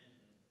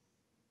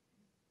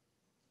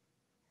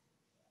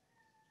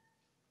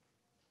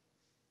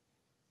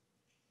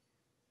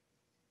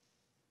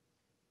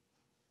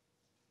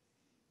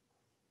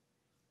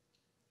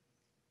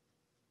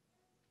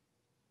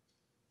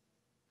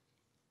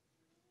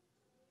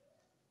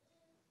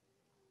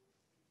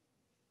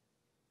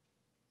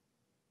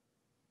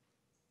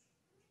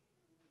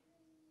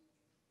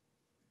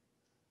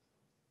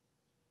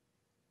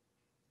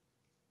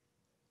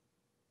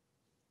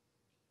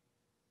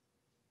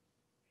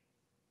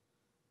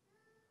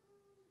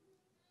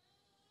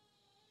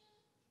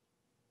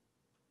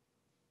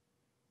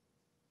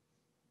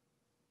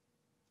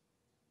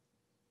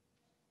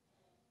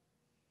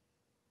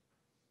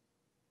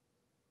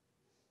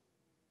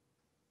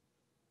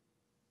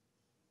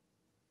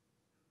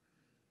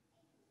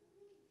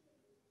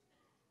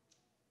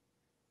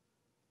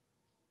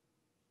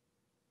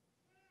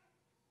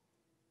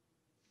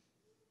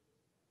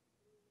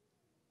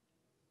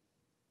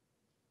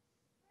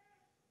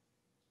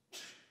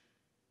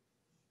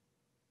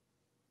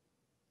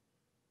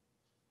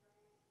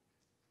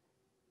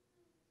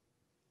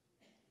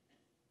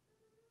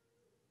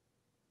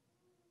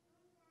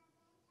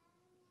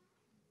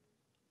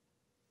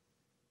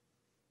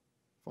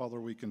 Father,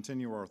 we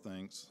continue our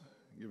thanks,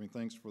 giving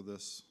thanks for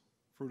this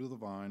fruit of the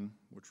vine,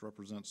 which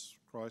represents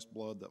Christ's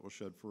blood that was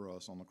shed for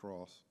us on the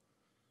cross.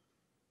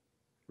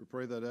 We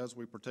pray that as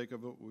we partake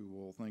of it, we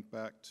will think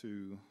back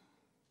to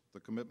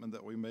the commitment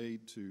that we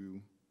made to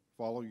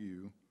follow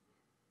you,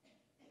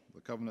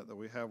 the covenant that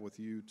we have with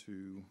you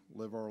to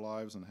live our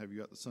lives and have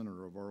you at the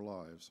center of our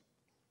lives.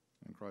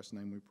 In Christ's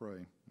name we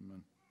pray.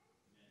 Amen.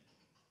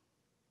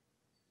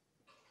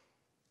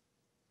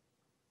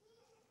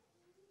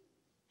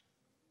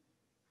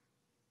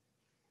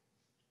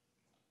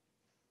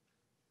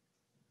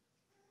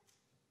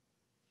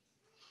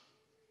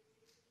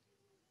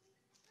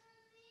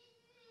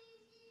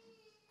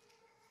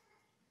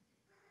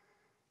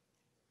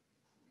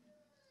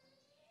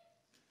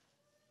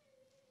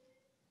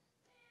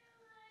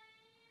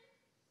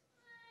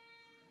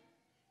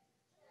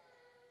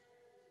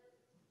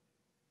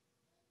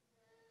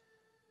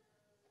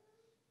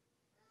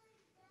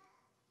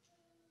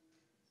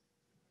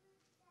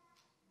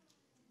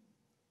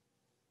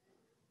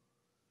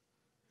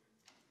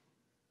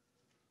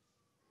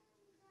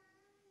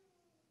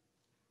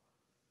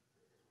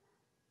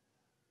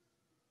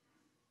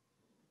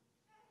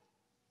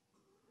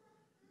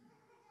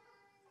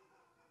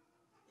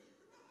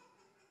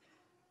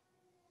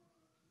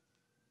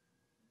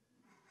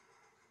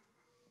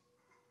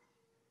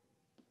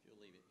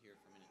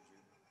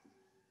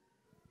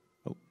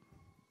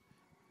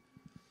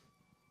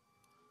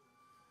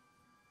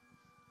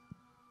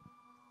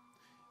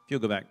 If you'll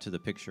go back to the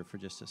picture for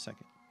just a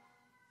second.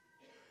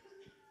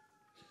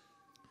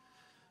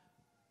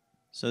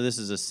 So this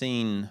is a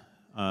scene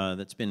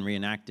that's been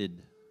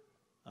reenacted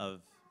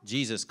of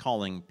Jesus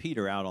calling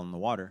Peter out on the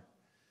water.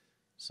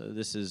 So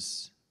this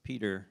is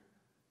Peter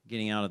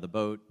getting out of the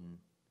boat, and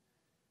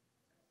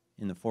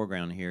in the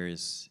foreground here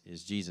is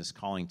Jesus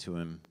calling to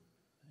him.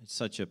 It's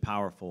such a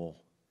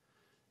powerful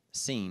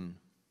scene.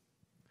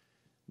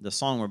 The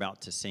song we're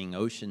about to sing,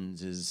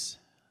 Oceans, is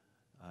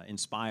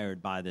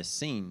inspired by this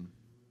scene.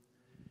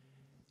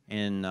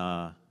 And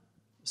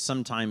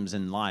sometimes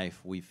in life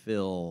we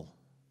feel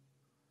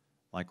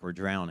like we're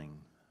drowning.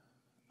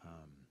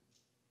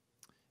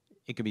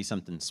 It could be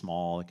something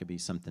small, it could be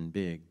something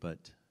big,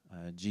 but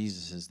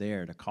Jesus is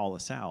there to call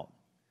us out.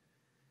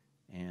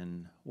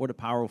 And what a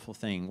powerful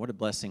thing, what a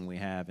blessing we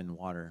have in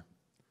water.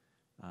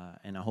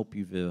 And I hope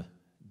you've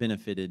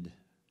benefited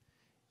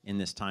in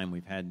this time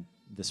we've had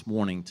this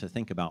morning to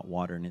think about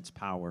water and its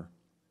power.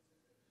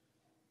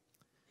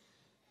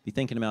 Be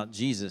thinking about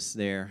Jesus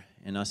there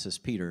and us as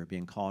Peter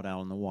being called out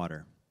on the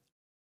water.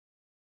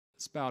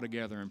 Let's bow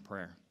together in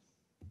prayer.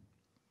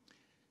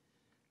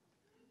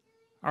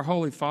 Our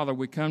Holy Father,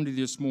 we come to you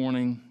this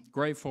morning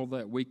grateful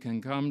that we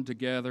can come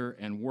together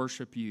and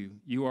worship you.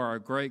 You are a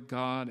great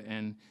God,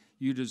 and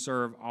you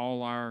deserve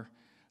all our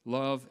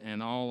love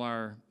and all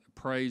our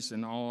praise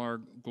and all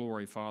our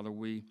glory, Father.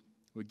 We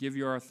give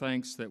you our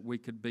thanks that we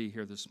could be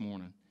here this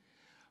morning.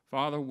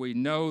 Father, we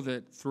know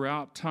that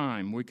throughout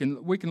time, we can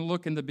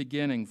look in the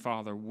beginning,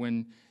 Father,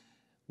 when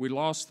we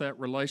lost that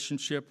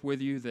relationship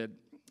with you, that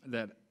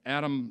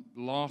Adam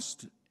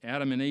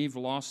and Eve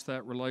lost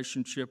that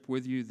relationship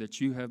with you, that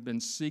you have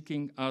been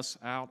seeking us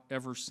out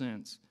ever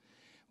since.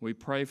 We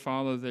pray,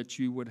 Father, that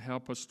you would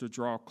help us to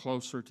draw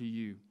closer to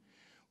you.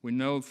 We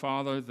know,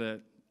 Father,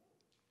 that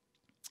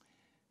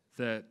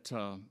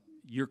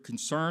you're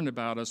concerned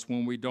about us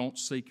when we don't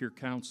seek your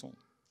counsel.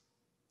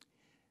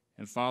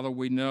 And Father,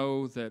 we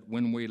know that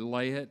when we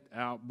lay it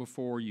out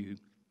before you,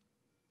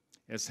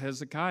 as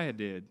Hezekiah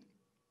did,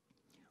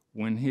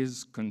 when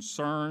his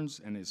concerns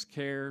and his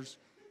cares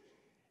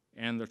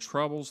and the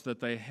troubles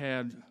that they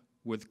had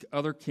with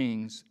other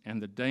kings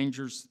and the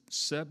dangers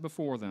set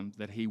before them,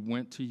 that he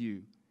went to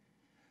you.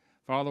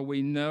 Father,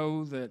 we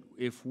know that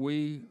if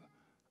we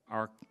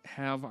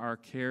have our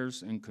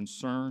cares and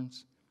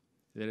concerns,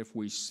 that if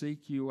we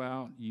seek you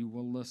out, you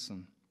will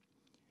listen.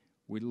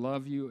 We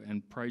love you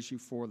and praise you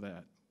for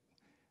that.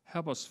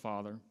 Help us,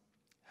 Father.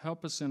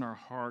 Help us in our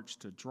hearts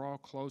to draw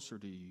closer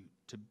to you,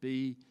 to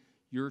be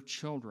your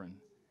children,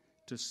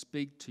 to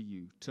speak to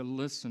you, to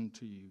listen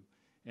to you,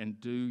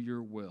 and do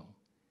your will.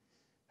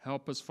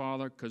 Help us,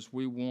 Father, because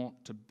we want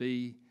to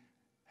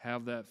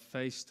have that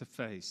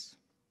face-to-face.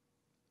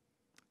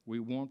 We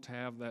want to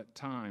have that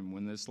time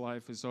when this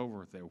life is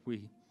over that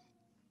we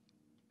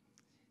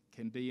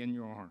can be in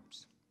your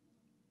arms.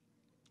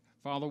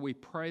 Father, we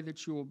pray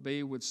that you will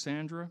be with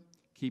Sandra,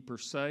 keep her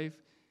safe,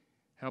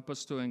 help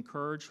us to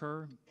encourage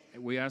her.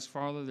 We ask,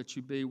 Father, that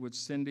you be with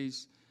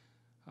Cindy's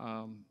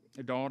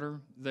daughter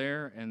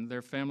there and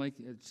their family,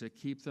 to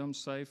keep them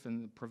safe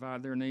and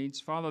provide their needs.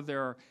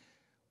 Father,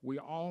 we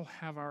all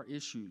have our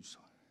issues,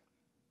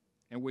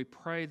 and we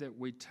pray that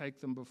we take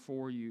them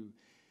before you.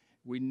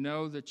 We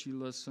know that you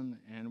listen,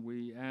 and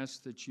we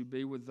ask that you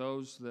be with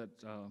those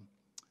that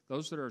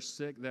are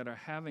sick, that are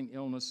having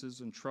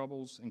illnesses and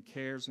troubles and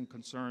cares and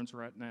concerns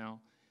right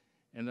now,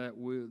 and that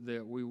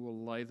we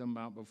will lay them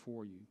out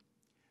before you.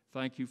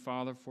 Thank you,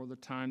 Father, for the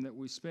time that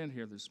we spent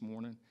here this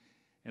morning,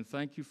 and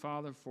thank you,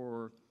 Father,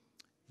 for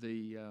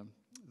the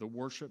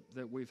worship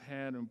that we've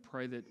had, and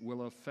pray that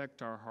will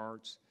affect our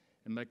hearts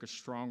and make us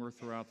stronger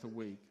throughout the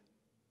week.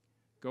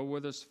 Go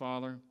with us,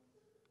 Father.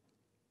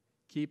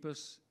 Keep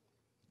us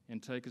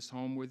and take us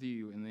home with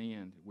you in the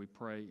end. We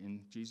pray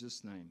in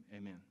Jesus' name.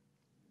 Amen.